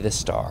to be the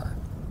star.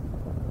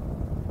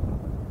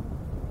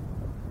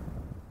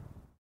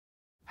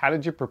 How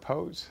did you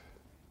propose?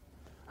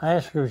 I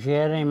asked her if she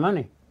had any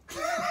money.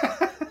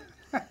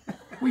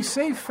 We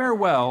say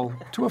farewell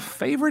to a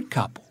favorite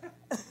couple.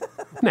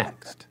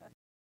 Next.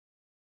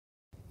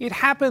 It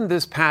happened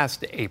this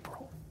past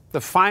April,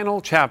 the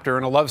final chapter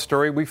in a love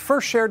story we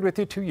first shared with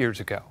you 2 years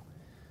ago.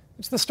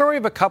 It's the story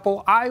of a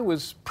couple I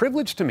was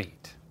privileged to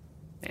meet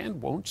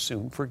and won't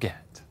soon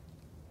forget.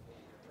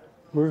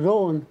 We're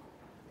going.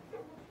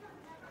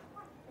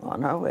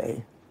 On our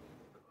way.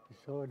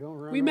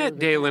 We met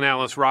Dale and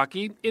Alice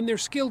Rocky in their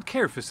skilled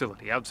care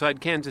facility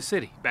outside Kansas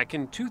City back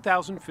in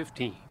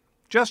 2015,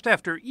 just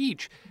after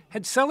each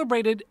had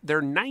celebrated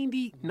their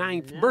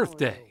 99th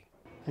birthday.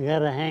 I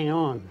gotta hang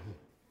on.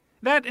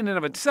 That in and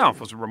of itself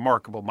was a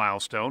remarkable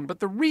milestone, but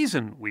the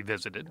reason we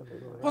visited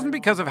wasn't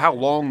because of how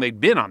long they'd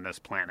been on this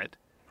planet.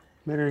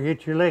 Better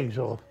get your legs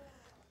off.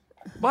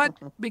 But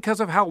because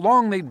of how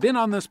long they'd been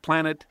on this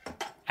planet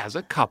as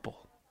a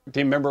couple. Do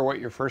you remember what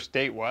your first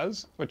date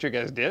was? What you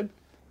guys did?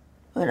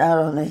 Went out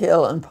on the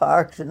hill and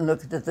parked and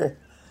looked at the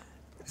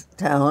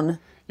town.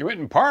 You went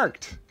and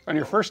parked on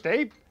your first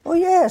date? Oh,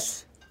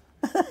 yes.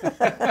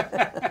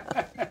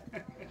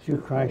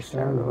 Through Christ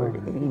our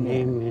Lord.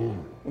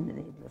 Amen.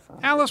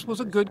 Alice was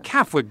a good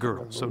Catholic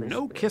girl, so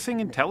no kissing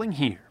and telling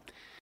here.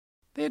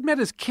 They had met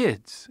as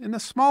kids in the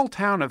small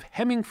town of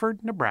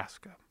Hemingford,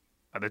 Nebraska.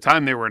 By the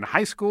time they were in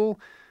high school,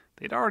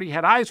 they'd already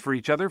had eyes for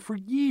each other for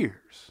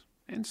years.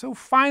 And so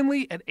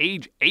finally, at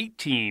age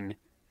 18,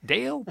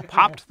 Dale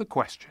popped the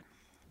question.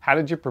 How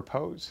did you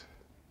propose?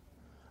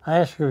 I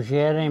asked her if she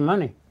had any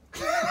money.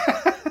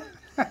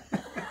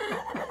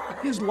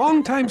 His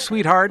longtime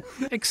sweetheart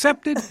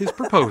accepted his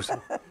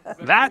proposal.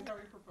 That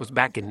was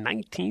back in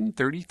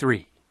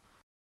 1933.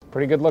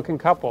 Pretty good-looking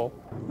couple.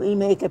 We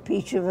make a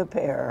peach of a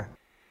pear.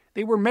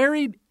 They were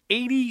married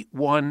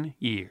 81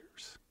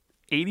 years.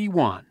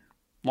 81.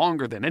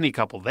 Longer than any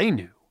couple they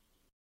knew.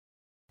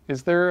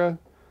 Is there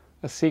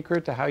a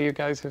secret to how you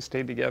guys have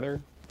stayed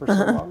together for so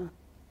long?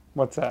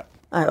 What's that?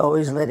 I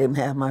always let him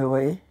have my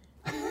way.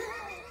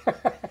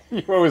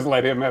 You always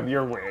let him have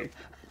your way.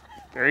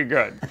 Very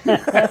good.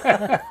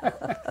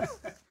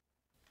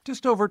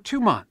 Just over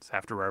 2 months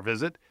after our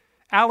visit,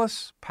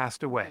 Alice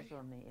passed away,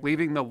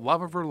 leaving the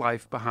love of her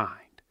life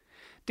behind.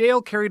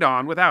 Dale carried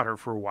on without her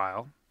for a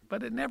while,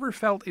 but it never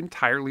felt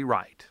entirely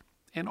right.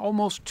 And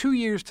almost 2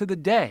 years to the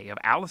day of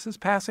Alice's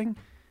passing,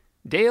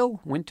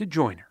 Dale went to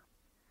join her.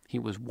 He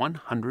was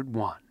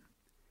 101.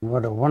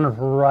 What a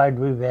wonderful ride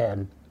we've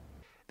had.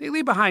 They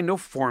leave behind no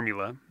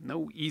formula,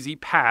 no easy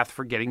path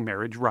for getting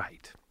marriage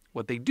right.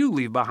 What they do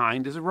leave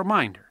behind is a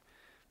reminder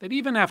that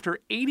even after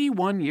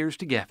 81 years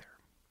together,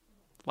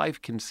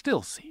 life can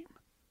still seem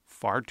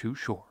far too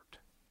short.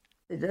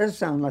 It does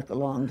sound like a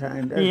long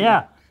time, doesn't it?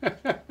 Yeah.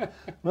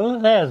 Well,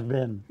 it has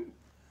been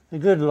a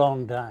good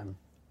long time.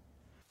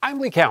 I'm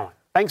Lee Cowan.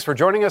 Thanks for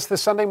joining us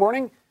this Sunday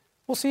morning.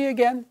 We'll see you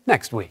again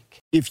next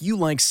week. If you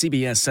like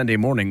CBS Sunday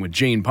Morning with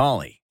Jane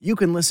Pauley, you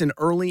can listen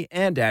early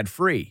and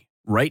ad-free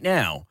right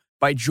now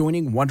by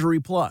joining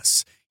Wondery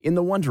Plus in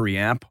the Wondery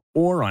app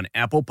or on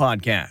Apple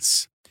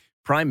Podcasts.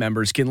 Prime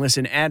members can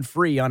listen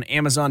ad-free on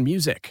Amazon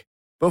Music.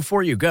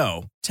 Before you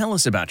go, tell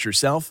us about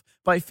yourself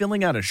by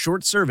filling out a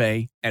short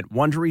survey at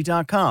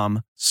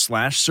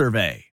Wondery.com/survey.